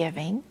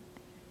thanksgiving,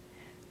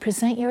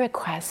 present your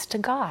requests to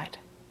God.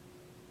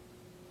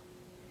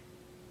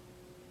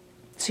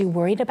 So you're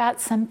worried about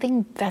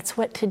something, that's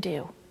what to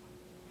do.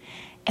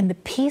 And the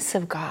peace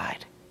of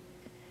God,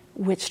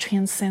 which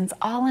transcends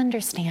all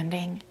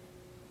understanding,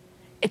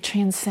 it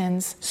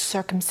transcends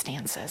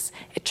circumstances,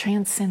 it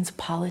transcends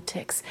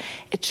politics,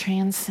 it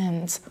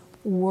transcends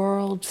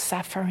world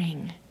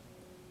suffering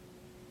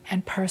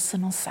and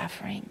personal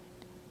suffering,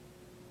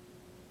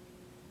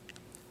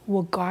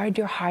 will guard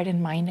your heart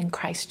and mind in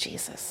Christ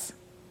Jesus.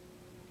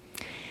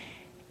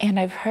 And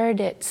I've heard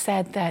it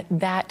said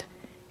that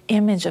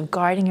image of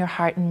guarding your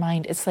heart and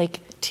mind, it's like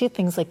two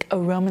things, like a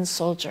Roman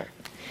soldier.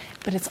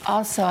 But it's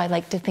also, I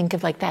like to think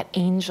of like that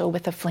angel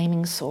with a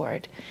flaming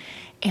sword.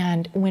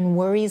 And when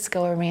worries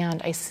go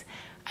around,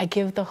 I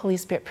give the Holy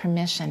Spirit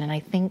permission, and I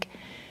think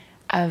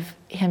of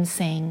Him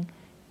saying,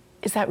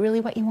 is that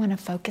really what you want to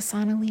focus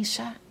on,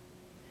 Alicia?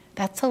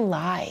 That's a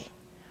lie.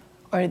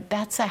 Or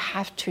that's a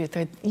half-truth,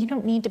 or you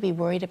don't need to be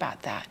worried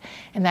about that.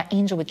 And that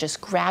angel would just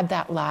grab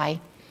that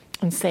lie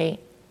and say,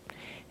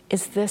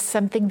 is this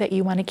something that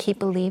you want to keep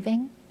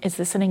believing? Is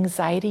this an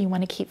anxiety you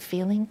want to keep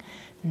feeling?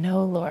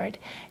 No, Lord.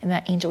 And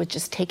that angel would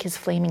just take his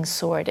flaming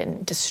sword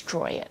and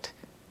destroy it.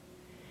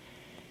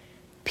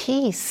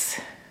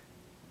 Peace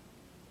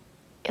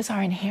is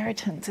our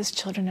inheritance as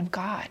children of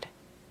God,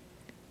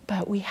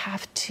 but we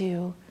have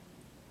to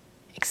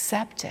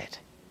accept it.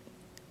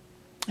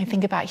 I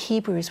think about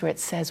Hebrews where it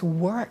says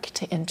work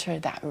to enter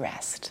that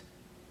rest,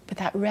 but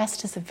that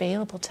rest is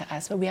available to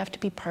us, but we have to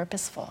be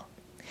purposeful.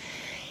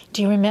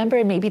 Do you remember,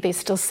 and maybe they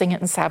still sing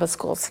it in Sabbath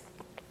schools.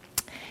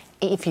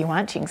 If you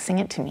want, you can sing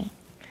it to me.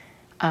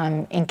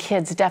 And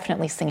kids,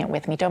 definitely sing it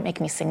with me. Don't make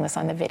me sing this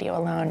on the video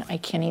alone. I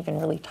can't even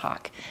really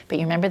talk. But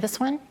you remember this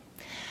one?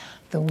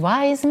 The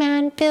wise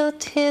man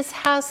built his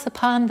house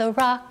upon the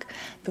rock.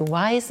 The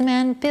wise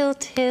man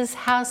built his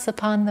house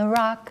upon the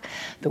rock.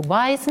 The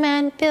wise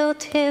man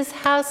built his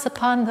house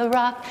upon the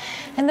rock.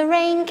 And the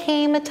rain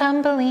came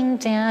a-tumbling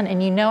down.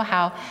 And you know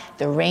how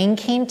the rain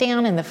came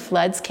down and the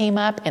floods came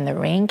up, and the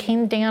rain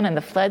came down and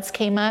the floods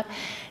came up,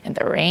 and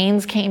the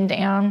rains came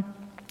down.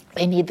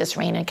 They need this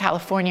rain in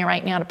California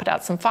right now to put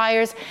out some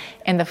fires.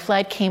 And the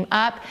flood came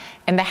up,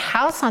 and the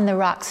house on the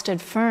rock stood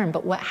firm.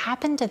 But what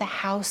happened to the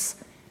house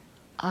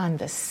on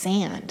the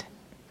sand?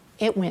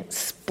 It went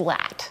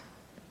splat.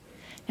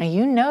 Now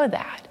you know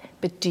that,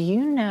 but do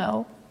you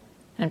know,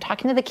 and I'm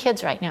talking to the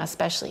kids right now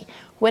especially,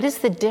 what is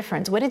the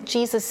difference? What did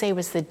Jesus say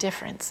was the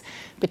difference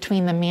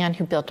between the man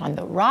who built on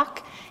the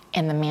rock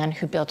and the man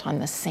who built on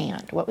the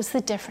sand? What was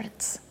the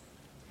difference?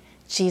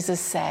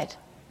 Jesus said,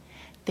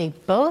 they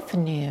both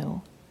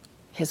knew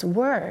His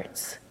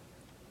words,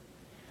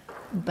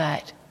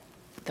 but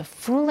the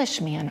foolish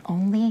man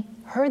only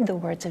heard the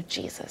words of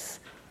Jesus.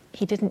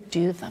 He didn't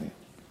do them.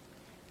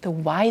 The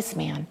wise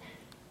man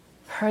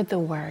heard the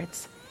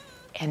words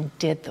and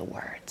did the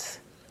words.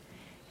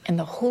 And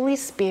the Holy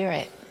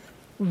Spirit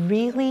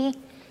really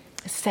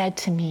said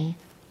to me,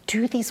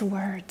 do these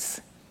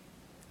words.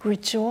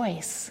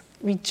 Rejoice.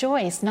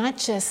 Rejoice, not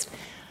just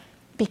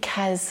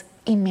because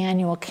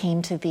Emmanuel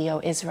came to thee, O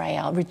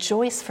Israel.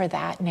 Rejoice for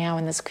that now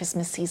in this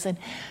Christmas season,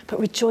 but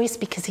rejoice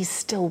because He's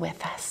still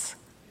with us.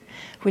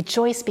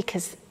 Rejoice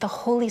because the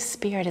Holy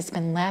Spirit has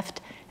been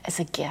left as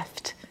a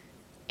gift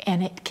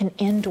and it can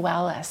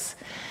indwell us.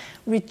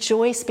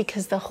 Rejoice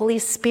because the Holy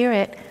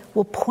Spirit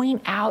will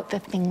point out the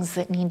things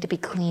that need to be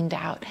cleaned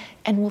out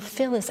and will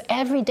fill us.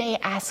 Every day,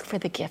 ask for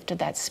the gift of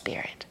that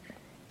Spirit.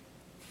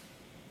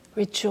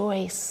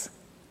 Rejoice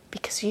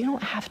because you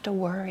don't have to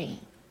worry.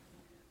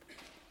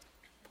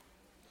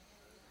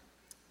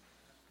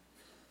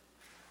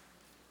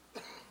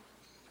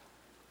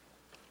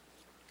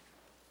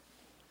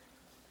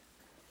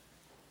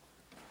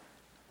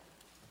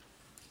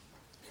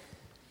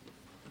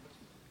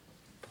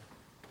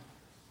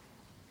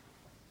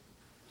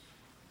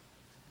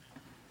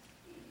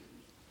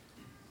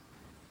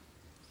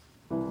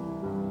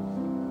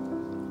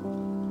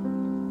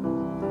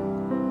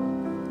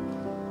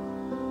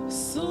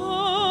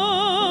 Silent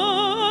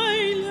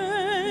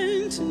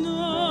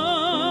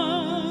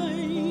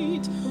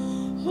night,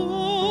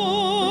 holy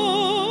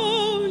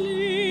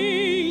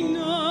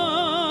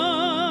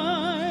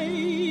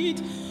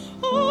night,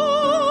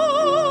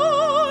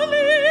 all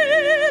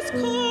is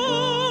calm,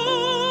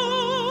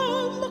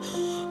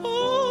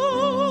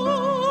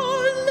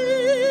 all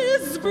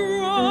is bright,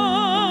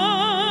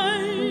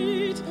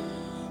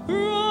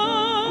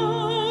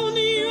 round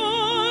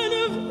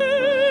yon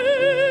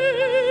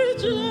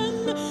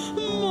virgin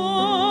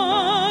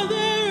mother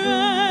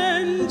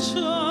and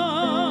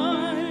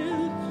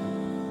child,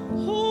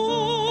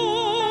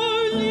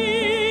 holy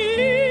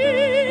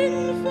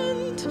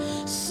infant,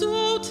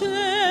 so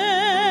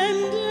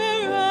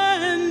tender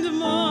and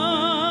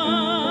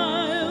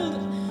mild,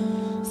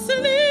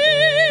 sleep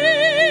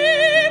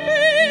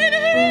in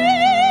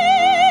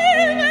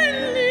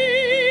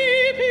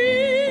heavenly peace.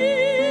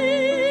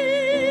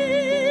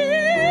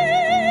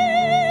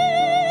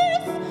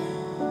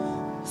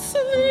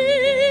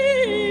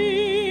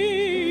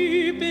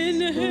 Sleep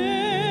in heavenly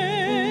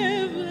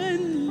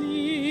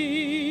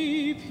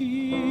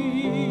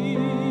peace.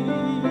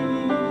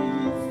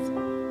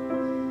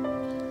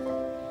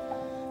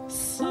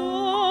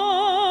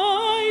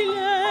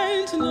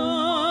 Silent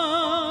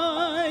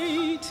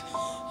night,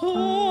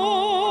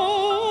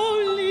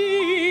 holy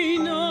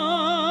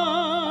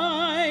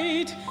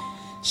night,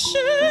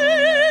 shepherds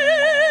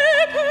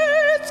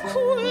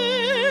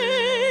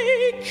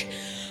quake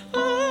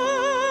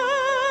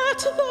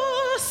at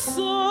the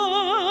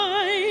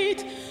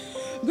sight,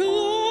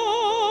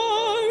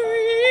 glory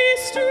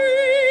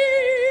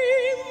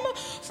stream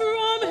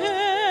from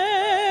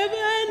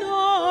heaven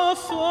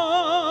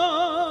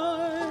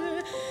afar,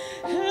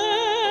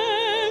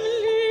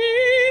 heavenly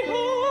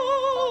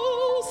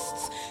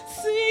hosts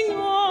sing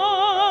Alleluia.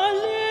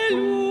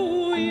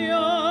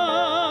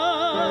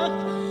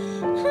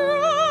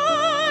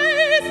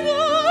 Christ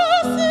the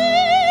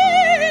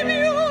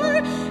Savior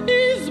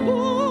is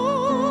born.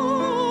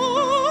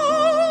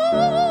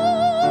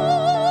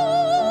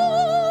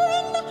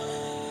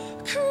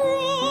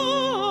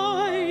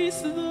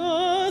 Christ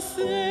the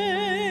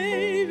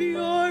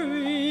Savior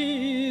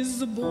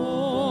is born.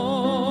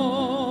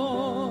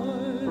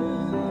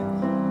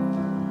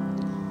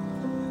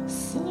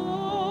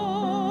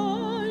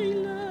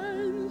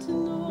 Silent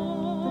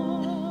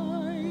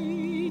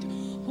night,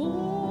 holy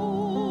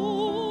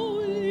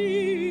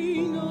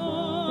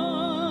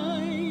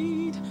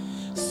night,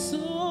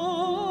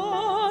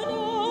 Son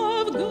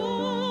of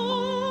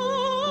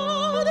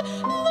God,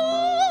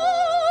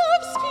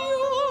 love's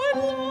pure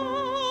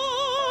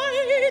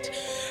light,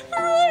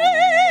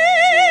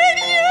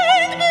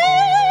 radiant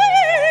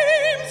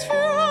beams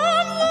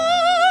from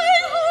thy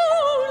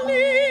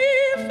holy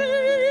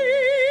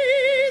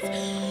face,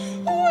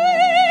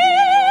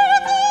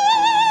 with the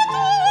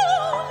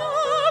dawn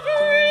of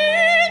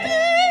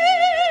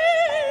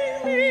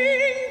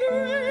redeeming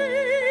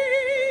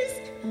grace.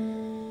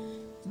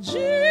 Jesus,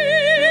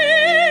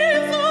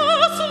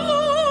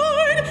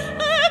 Lord,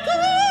 at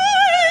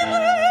thy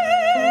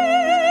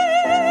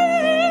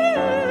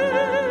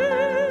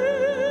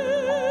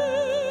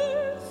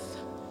birth.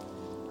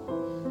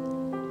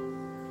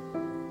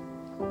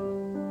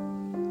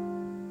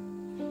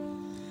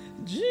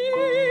 Jesus,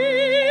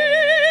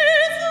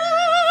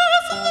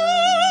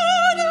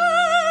 Lord,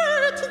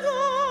 at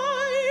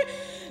thy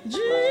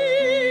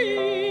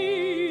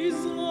Jesus,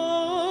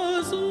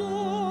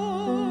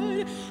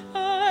 Lord,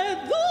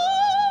 at thy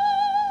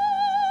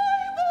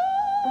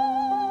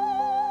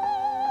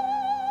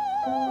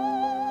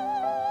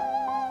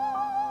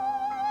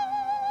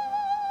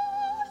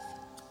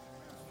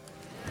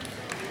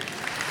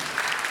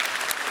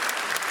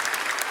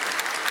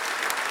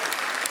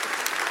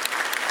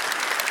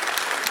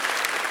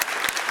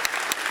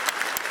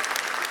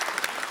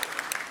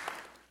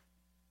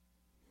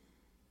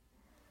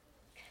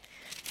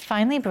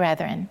Finally,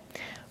 brethren,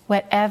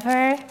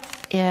 whatever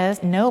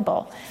is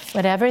noble,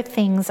 whatever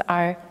things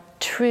are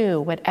true,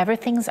 whatever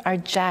things are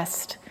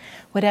just,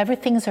 whatever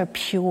things are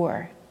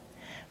pure,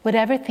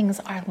 whatever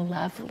things are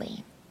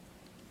lovely,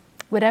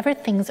 whatever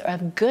things are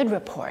of good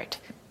report,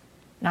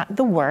 not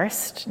the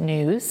worst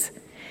news,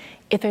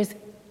 if there's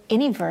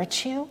any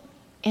virtue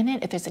in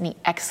it, if there's any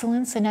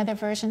excellence, another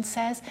version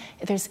says,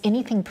 if there's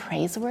anything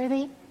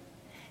praiseworthy,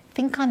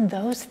 think on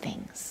those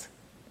things.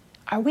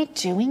 Are we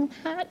doing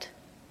that?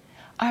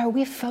 Or are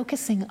we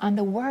focusing on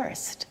the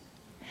worst?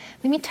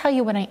 Let me tell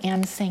you what I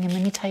am saying, and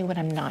let me tell you what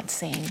I'm not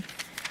saying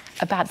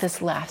about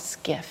this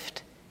last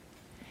gift.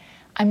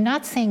 I'm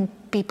not saying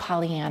be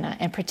Pollyanna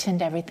and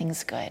pretend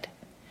everything's good.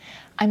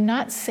 I'm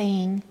not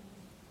saying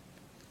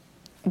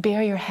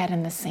bury your head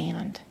in the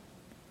sand.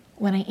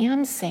 What I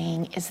am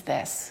saying is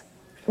this.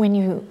 When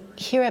you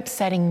hear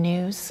upsetting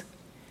news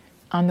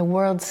on the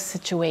world's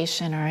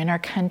situation or in our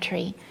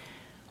country,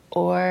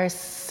 or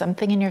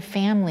something in your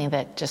family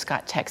that just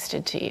got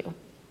texted to you,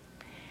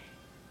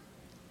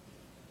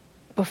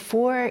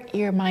 before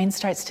your mind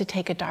starts to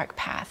take a dark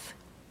path,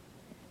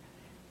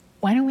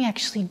 why don't we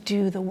actually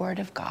do the Word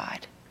of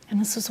God?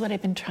 And this is what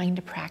I've been trying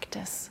to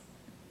practice.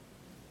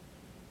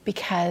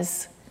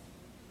 Because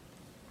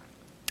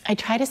I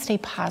try to stay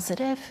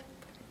positive,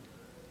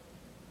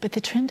 but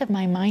the trend of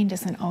my mind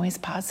isn't always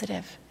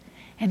positive.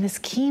 And this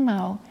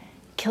chemo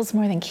kills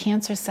more than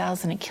cancer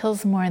cells, and it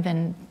kills more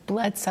than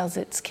blood cells.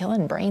 It's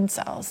killing brain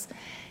cells.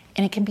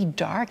 And it can be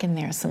dark in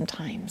there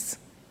sometimes.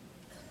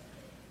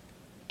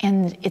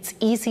 And it's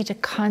easy to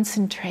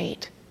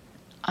concentrate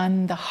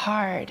on the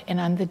hard and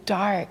on the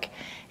dark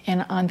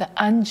and on the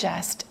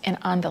unjust and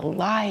on the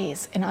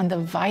lies and on the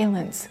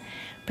violence.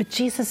 But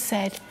Jesus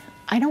said,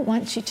 I don't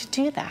want you to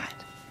do that.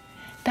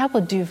 That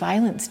will do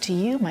violence to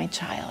you, my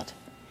child.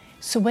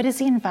 So what does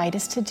he invite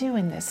us to do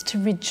in this?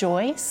 To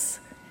rejoice?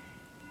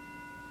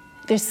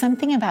 There's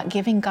something about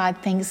giving God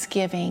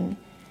thanksgiving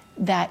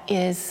that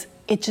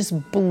it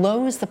just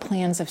blows the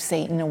plans of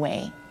Satan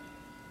away.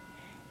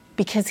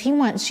 Because he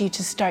wants you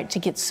to start to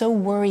get so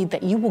worried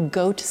that you will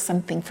go to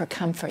something for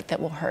comfort that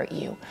will hurt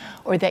you,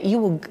 or that you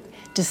will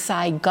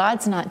decide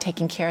God's not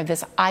taking care of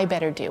this, I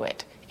better do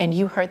it, and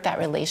you hurt that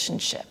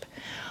relationship.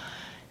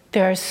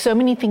 There are so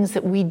many things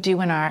that we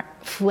do in our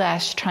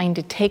flesh trying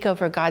to take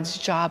over God's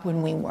job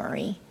when we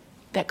worry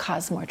that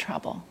cause more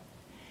trouble.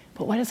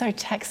 But what does our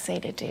text say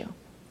to do?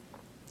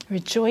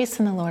 Rejoice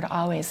in the Lord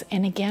always.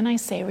 And again, I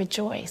say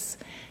rejoice.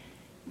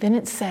 Then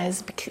it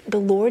says, the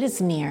Lord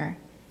is near.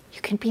 You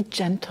can be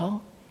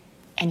gentle,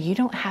 and you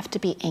don't have to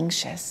be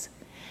anxious.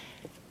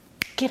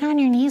 Get on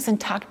your knees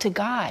and talk to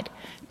God.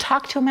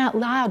 Talk to him out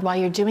loud while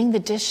you're doing the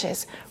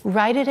dishes.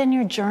 Write it in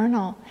your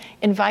journal.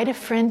 Invite a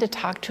friend to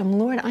talk to him.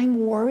 Lord,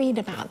 I'm worried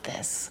about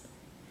this.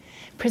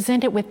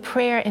 Present it with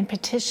prayer and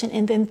petition,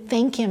 and then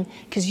thank him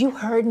because you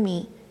heard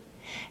me.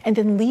 And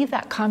then leave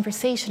that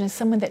conversation as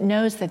someone that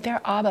knows that their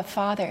Abba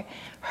Father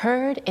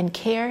heard and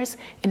cares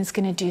and is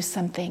going to do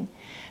something.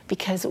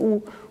 Because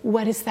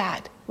what is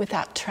that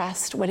without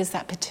trust? What is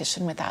that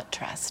petition without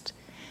trust?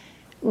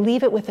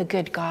 Leave it with a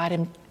good God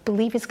and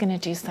believe he's going to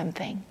do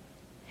something.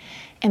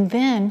 And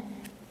then,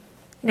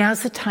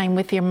 now's the time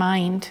with your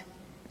mind.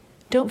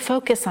 Don't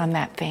focus on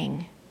that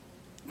thing.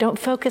 Don't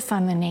focus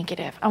on the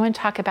negative. I want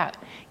to talk about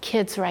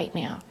kids right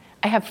now.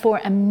 I have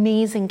 4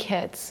 amazing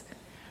kids.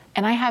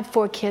 And I have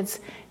 4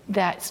 kids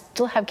that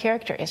still have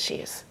character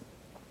issues,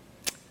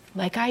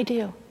 like I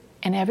do,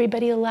 and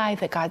everybody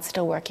alive that God's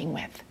still working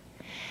with.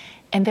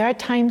 And there are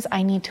times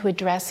I need to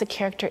address a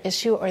character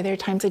issue, or there are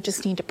times I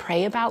just need to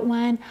pray about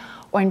one,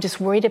 or I'm just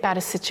worried about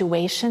a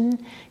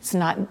situation. It's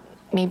not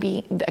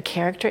maybe a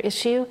character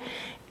issue.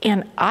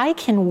 And I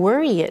can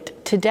worry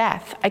it to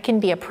death. I can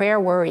be a prayer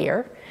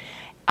worrier.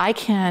 I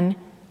can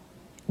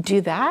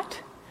do that,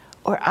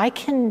 or I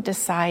can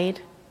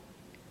decide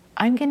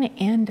I'm going to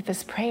end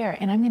this prayer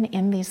and I'm going to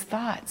end these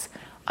thoughts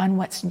on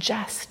what's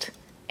just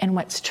and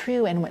what's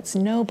true and what's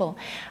noble.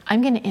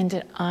 I'm going to end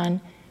it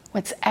on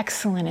what's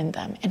excellent in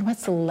them and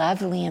what's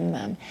lovely in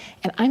them.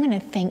 And I'm going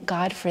to thank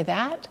God for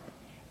that.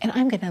 And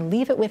I'm going to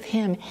leave it with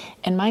him.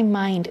 And my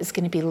mind is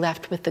going to be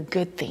left with the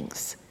good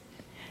things.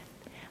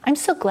 I'm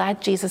so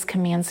glad Jesus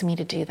commands me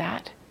to do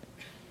that.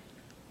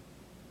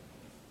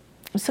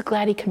 I'm so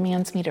glad he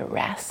commands me to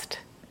rest.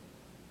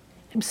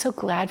 I'm so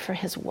glad for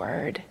his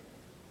word.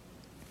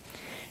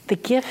 The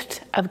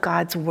gift of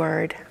God's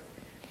word,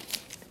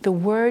 the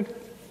word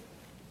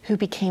who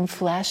became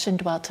flesh and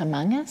dwelt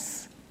among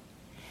us.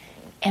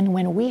 And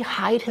when we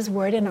hide his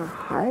word in our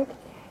heart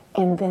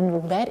and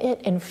then let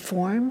it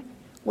inform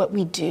what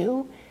we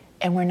do,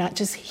 and we're not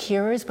just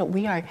hearers, but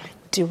we are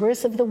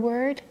doers of the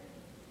word,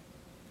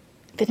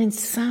 that in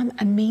some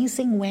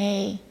amazing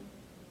way,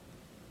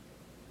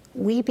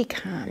 we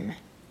become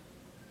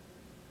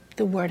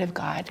the word of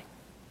God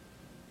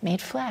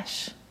made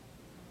flesh.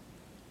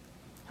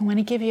 I want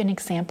to give you an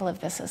example of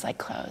this as I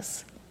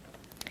close.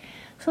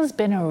 This has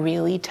been a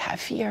really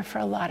tough year for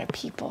a lot of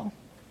people.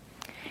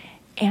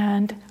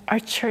 And our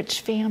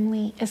church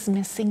family is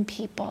missing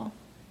people.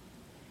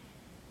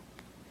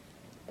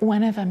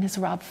 One of them is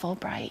Rob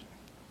Fulbright.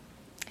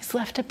 He's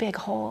left a big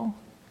hole.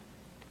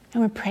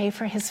 And we pray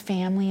for his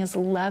family, his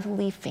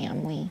lovely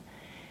family.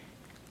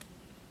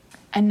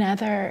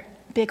 Another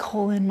big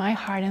hole in my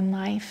heart and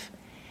life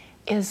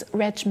is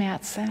Reg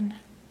Matson,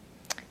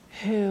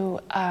 who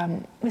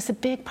was a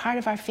big part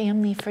of our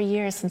family for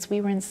years since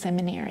we were in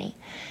seminary.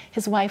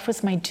 His wife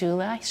was my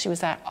doula. She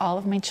was at all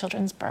of my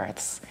children's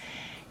births.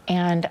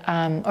 And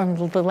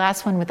or the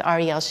last one with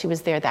Ariel, she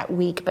was there that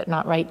week, but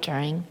not right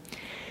during.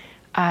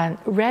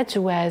 Reg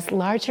was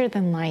larger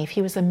than life.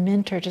 He was a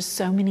mentor to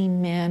so many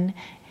men.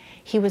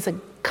 He was a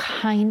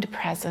kind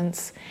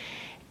presence.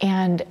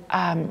 And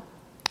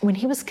when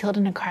he was killed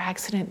in a car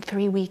accident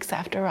 3 weeks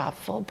after Rob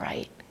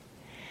Fulbright,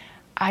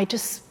 I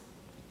just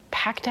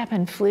packed up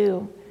and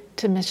flew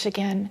to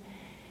Michigan.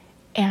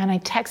 And I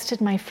texted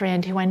my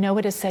friend, who I know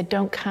would have said,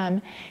 don't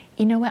come.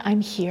 You know what,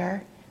 I'm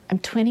here. I'm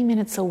 20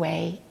 minutes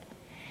away.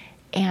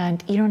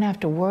 And you don't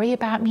have to worry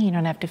about me. You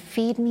don't have to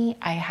feed me.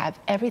 I have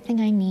everything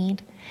I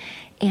need.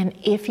 And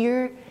if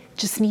you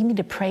just need me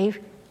to pray,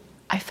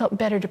 I felt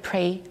better to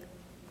pray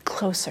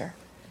closer.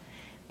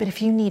 But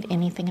if you need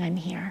anything, I'm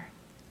here.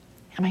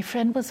 And my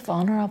friend was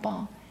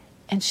vulnerable,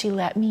 and she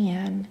let me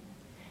in.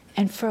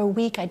 And for a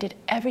week, I did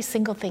every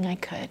single thing I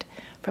could,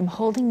 from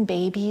holding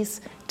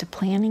babies to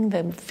planning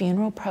the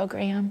funeral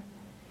program.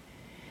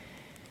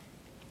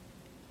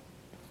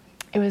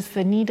 It was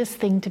the neatest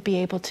thing to be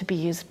able to be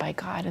used by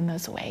God in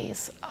those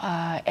ways.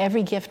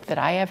 Every gift that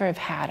I ever have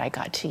had, I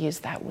got to use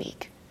that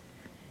week.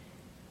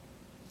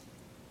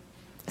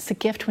 It's a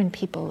gift when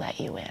people let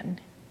you in.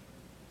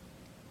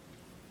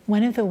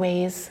 One of the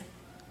ways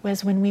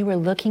was when we were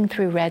looking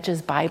through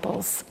Reg's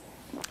Bibles.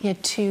 He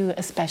had 2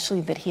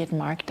 especially that he had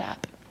marked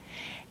up.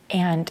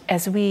 And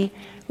as we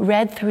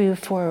read through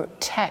for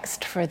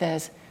text for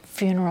the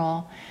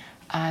funeral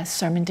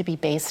sermon to be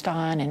based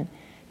on and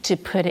to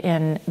put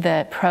in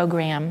the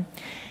program,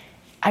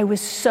 I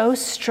was so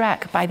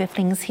struck by the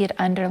things he had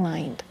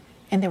underlined.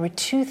 And there were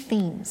 2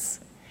 themes.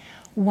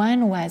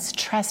 One was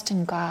trust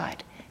in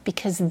God,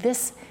 because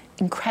this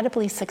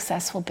incredibly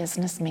successful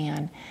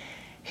businessman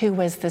who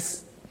was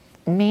this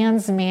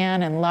man's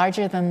man and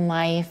larger than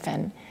life,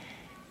 and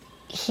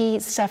he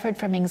suffered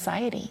from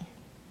anxiety,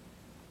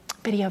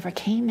 but he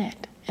overcame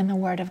it in the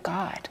Word of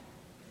God.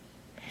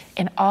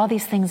 And all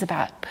these things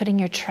about putting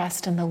your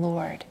trust in the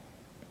Lord.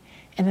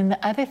 And then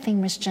the other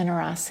thing was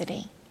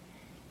generosity.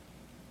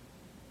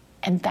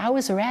 And that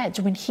was Reg.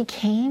 When he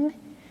came,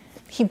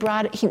 he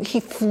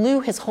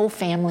flew his whole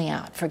family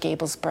out for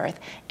Gable's birth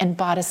and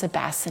bought us a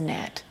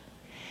bassinet.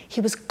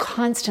 He was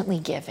constantly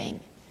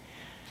giving.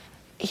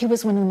 He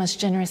was one of the most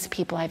generous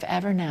people I've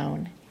ever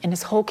known, and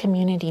his whole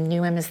community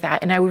knew him as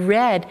that. And I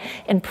read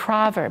in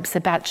Proverbs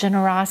about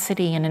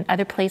generosity, and in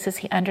other places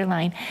he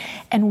underlined.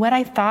 And what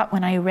I thought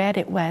when I read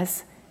it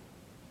was,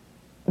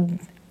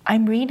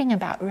 I'm reading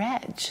about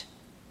Reg.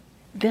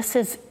 This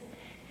is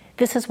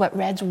what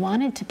Reg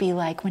wanted to be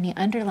like when he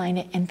underlined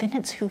it, and then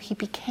it's who he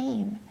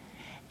became.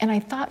 And I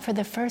thought for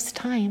the first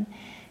time,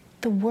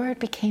 the Word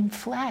became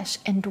flesh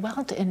and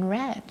dwelt in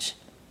Reg.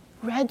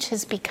 Reg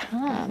has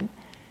become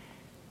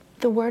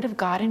the Word of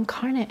God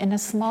incarnate in a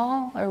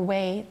smaller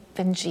way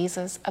than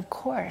Jesus, of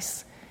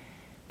course,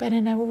 but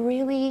in a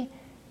really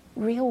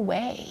real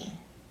way.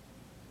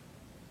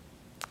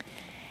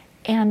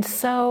 And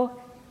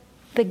so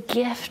the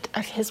gift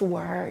of his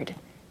Word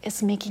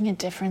is making a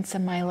difference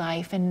in my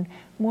life in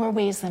more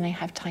ways than I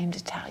have time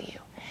to tell you.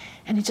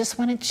 And I just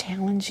want to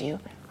challenge you.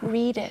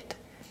 Read it,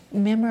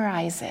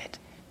 memorize it,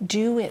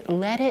 do it,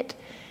 let it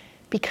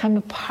become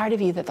a part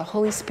of you that the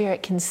Holy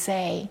Spirit can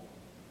say,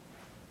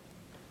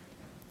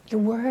 you're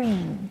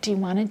worrying. Do you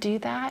want to do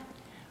that?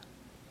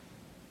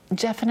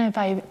 Jeff and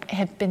I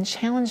have been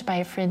challenged by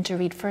a friend to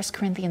read 1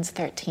 Corinthians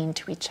 13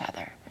 to each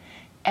other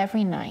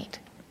every night.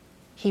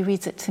 He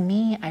reads it to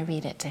me, I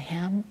read it to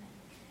him.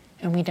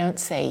 And we don't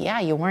say, yeah,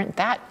 you weren't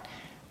that,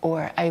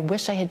 or I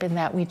wish I had been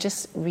that. We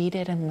just read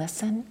it and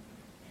listen.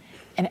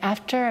 And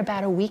after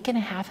about a week and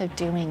a half of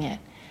doing it,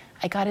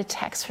 I got a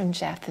text from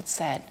Jeff that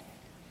said,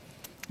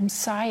 I'm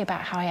sorry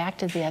about how I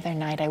acted the other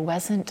night. I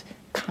wasn't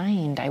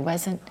kind.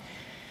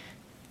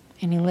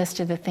 And he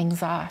listed the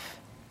things off.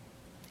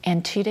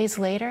 And 2 days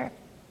later,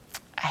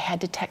 I had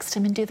to text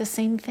him and do the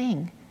same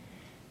thing.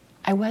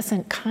 I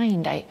wasn't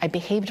kind. I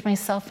behaved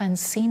myself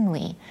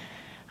unseemly.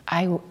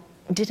 I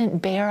didn't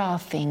bear all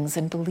things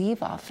and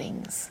believe all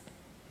things.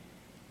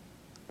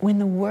 When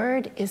the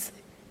Word is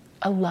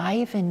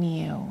alive in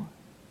you,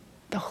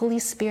 the Holy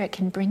Spirit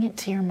can bring it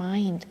to your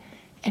mind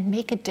and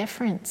make a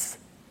difference.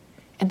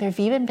 And there have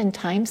even been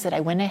times that I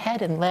went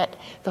ahead and let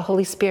the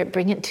Holy Spirit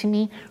bring it to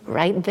me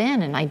right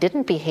then, and I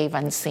didn't behave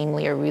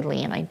unseemly or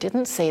rudely, and I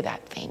didn't say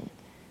that thing.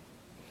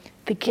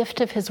 The gift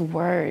of his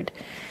Word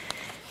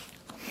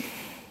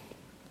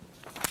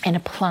and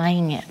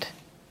applying it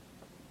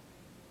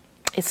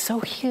is so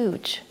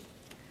huge.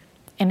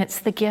 And it's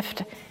the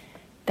gift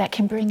that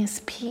can bring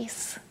us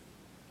peace.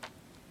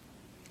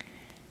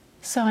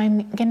 So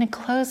I'm going to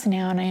close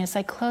now, and as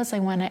I close, I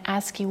want to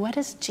ask you, what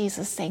is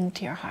Jesus saying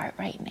to your heart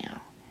right now?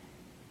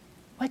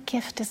 What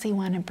gift does he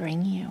want to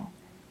bring you?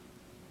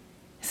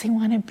 Does he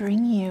want to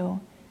bring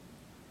you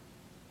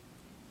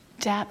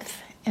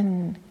depth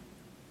and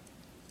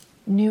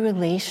new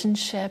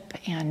relationship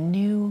and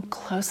new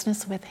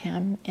closeness with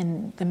him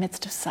in the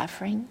midst of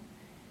suffering?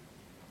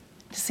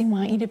 Does he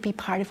want you to be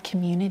part of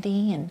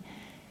community and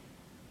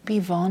be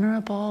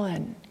vulnerable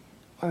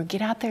or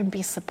get out there and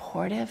be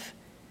supportive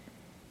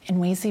in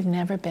ways you've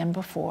never been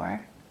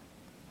before?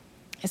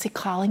 Is he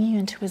calling you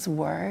into his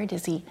Word?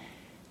 Is he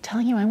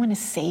telling you, I want to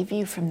save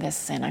you from this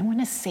sin. I want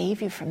to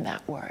save you from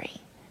that worry.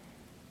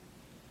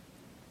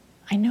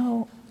 I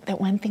know that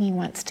one thing he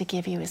wants to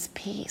give you is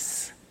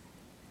peace.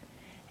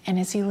 And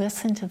as you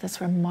listen to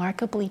this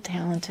remarkably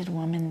talented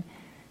woman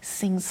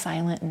sing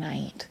Silent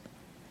Night,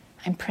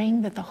 I'm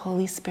praying that the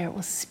Holy Spirit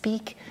will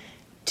speak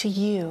to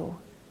you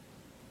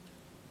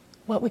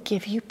what would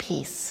give you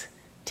peace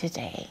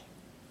today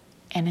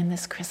and in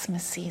this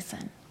Christmas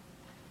season.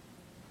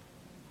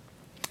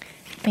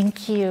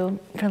 Thank you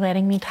for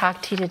letting me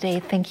talk to you today.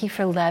 Thank you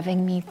for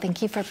loving me.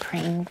 Thank you for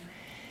praying.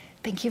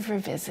 Thank you for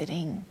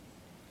visiting.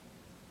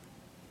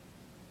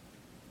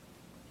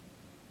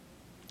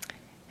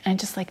 And I'd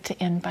just like to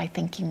end by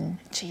thanking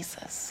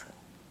Jesus.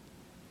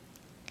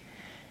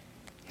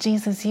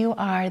 Jesus, you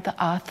are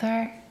the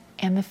author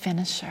and the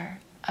finisher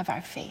of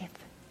our faith.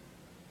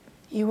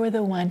 You were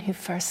the one who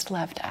first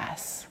loved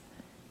us.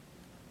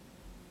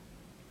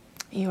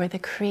 You are the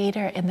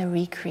creator and the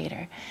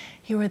recreator.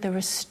 You are the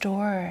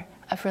restorer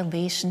of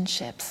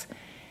relationships.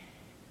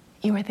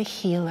 You are the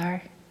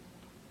healer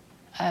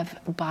of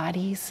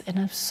bodies and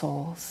of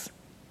souls.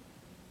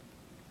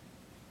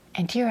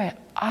 And you're an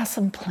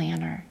awesome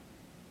planner.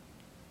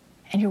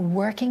 And you're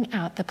working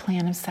out the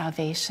plan of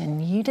salvation.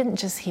 You didn't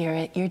just hear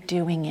it, you're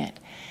doing it.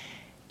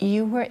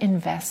 You were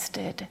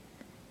invested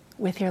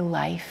with your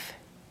life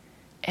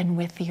and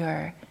with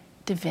your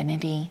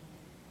divinity.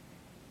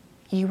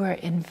 You were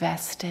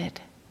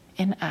invested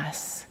in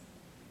us.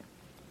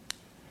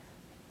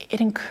 It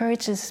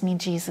encourages me,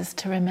 Jesus,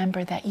 to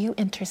remember that you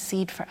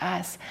intercede for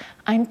us.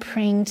 I'm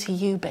praying to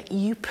you, but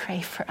you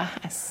pray for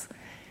us.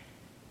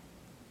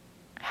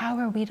 How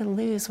are we to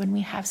lose when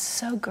we have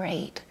so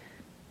great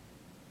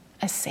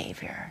a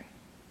Savior?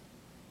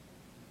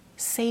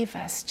 Save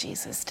us,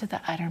 Jesus, to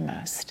the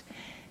uttermost.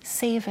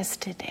 Save us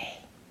today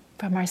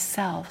from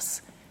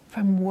ourselves,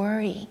 from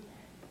worry,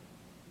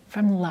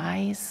 from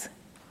lies.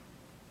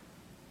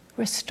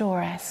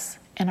 Restore us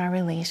in our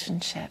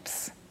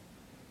relationships.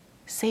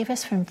 Save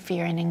us from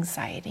fear and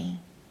anxiety.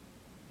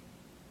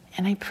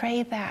 And I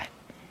pray that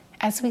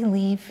as we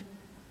leave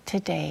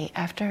today,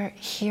 after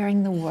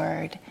hearing the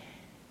word,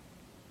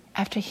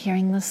 after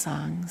hearing the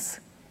songs,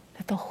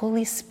 that the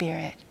Holy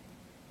Spirit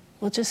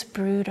will just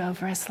brood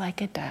over us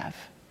like a dove,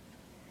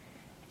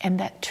 and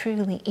that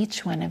truly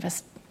each one of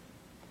us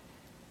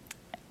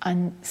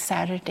on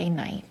Saturday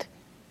night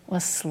will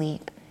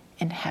sleep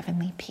in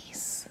heavenly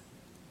peace.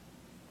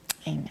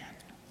 Amen.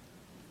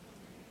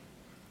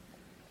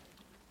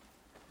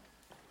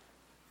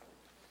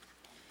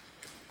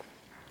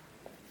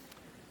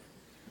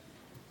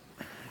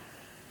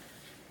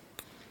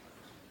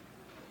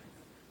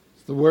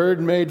 The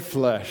Word made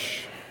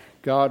flesh,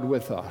 God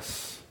with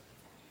us.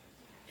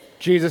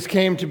 Jesus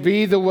came to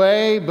be the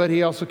way, but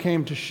he also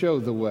came to show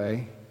the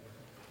way.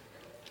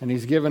 And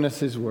he's given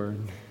us his word.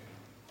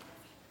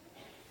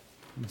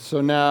 And so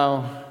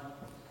now,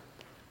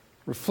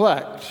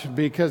 reflect,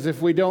 because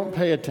if we don't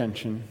pay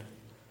attention,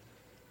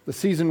 the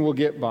season will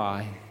get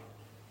by,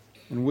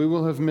 and we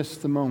will have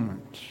missed the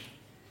moment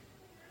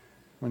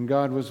when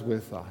God was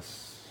with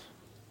us.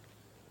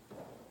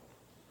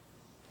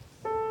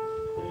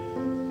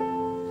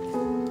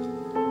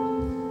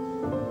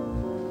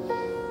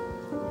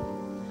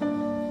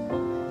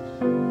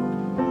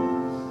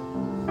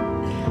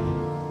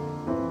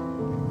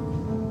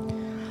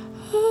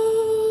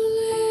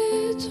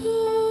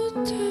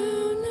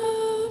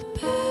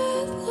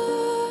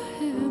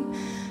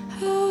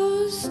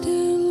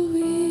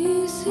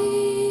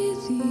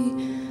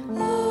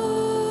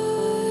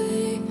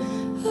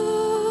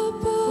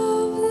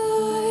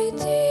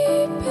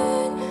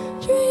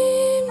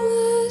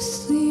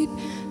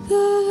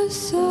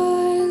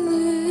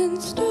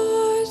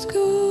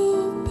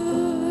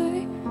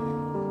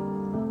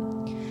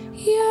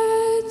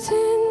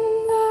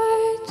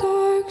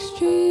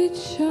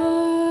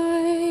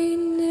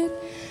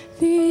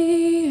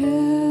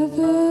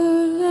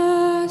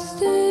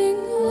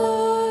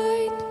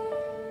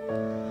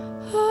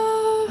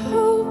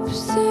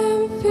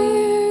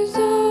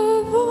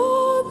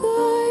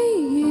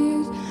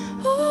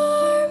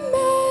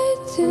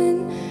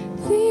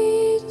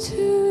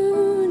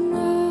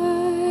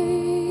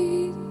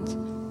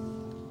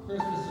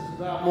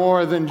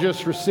 More than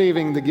just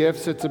receiving the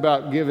gifts, it's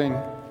about giving.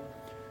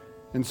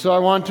 And so I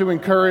want to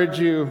encourage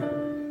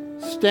you,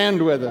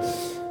 stand with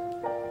us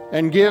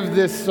and give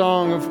this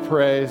song of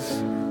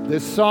praise,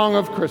 this song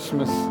of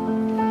Christmas,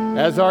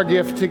 as our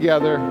gift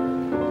together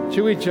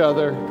to each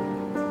other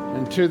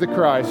and to the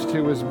Christ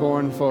who was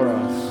born for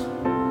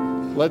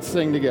us. Let's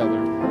sing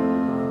together.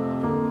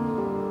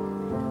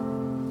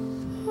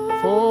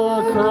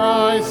 For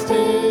Christ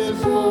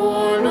is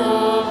born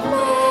of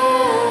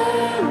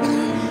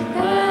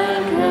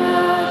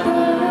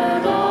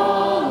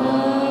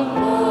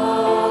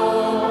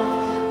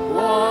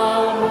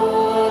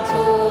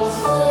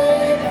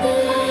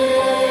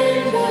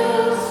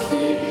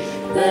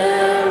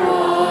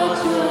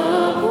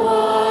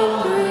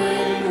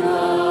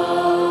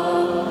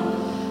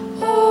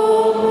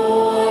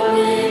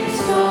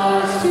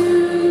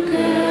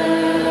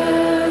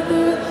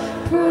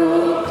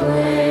Proclaim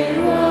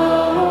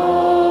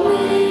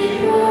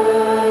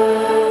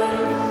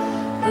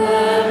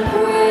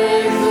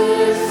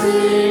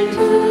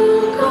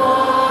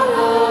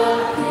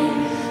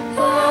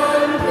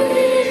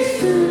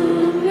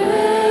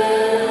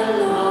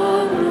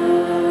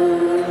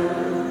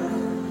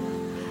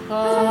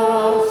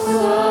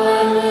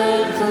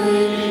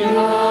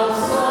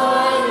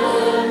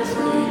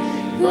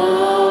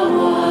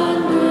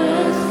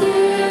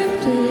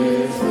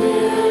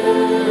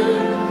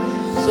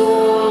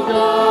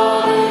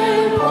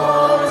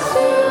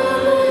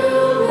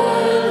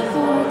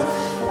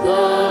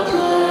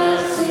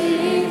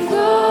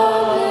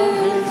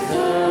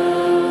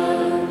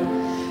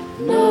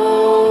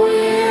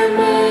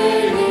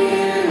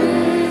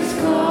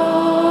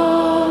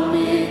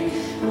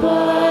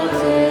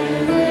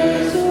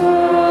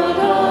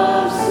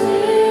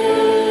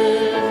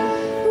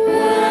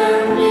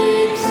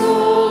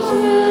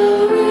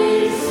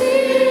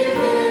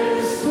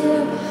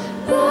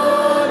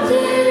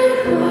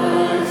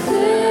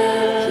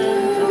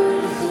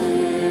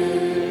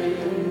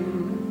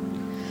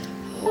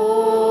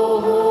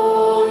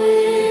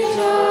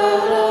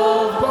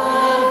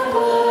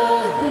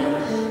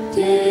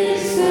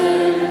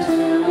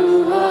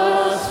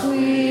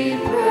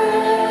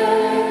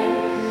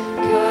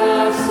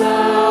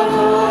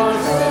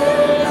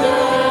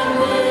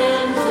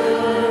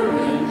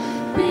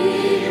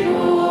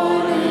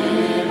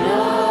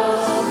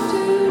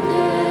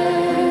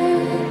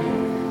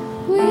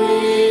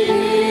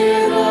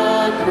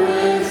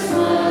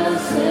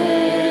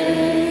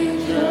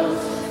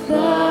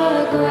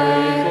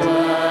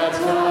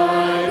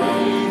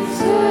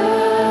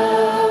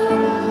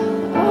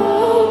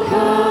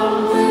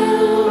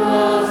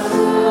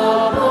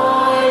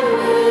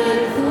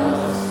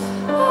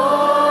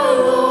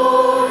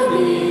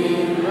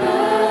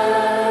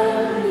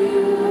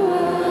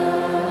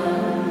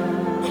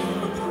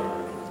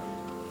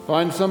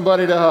Find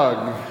somebody to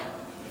hug.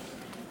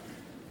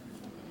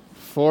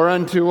 For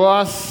unto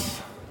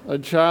us a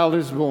child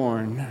is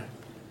born,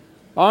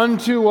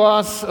 unto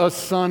us a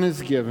son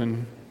is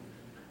given,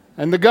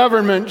 and the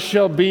government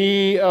shall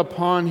be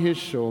upon his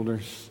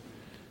shoulders,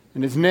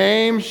 and his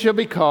name shall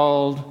be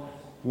called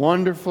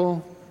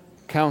Wonderful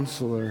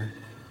Counselor,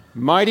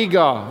 Mighty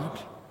God,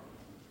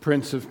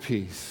 Prince of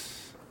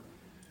Peace.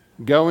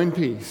 Go in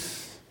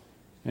peace,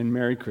 and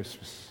Merry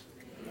Christmas.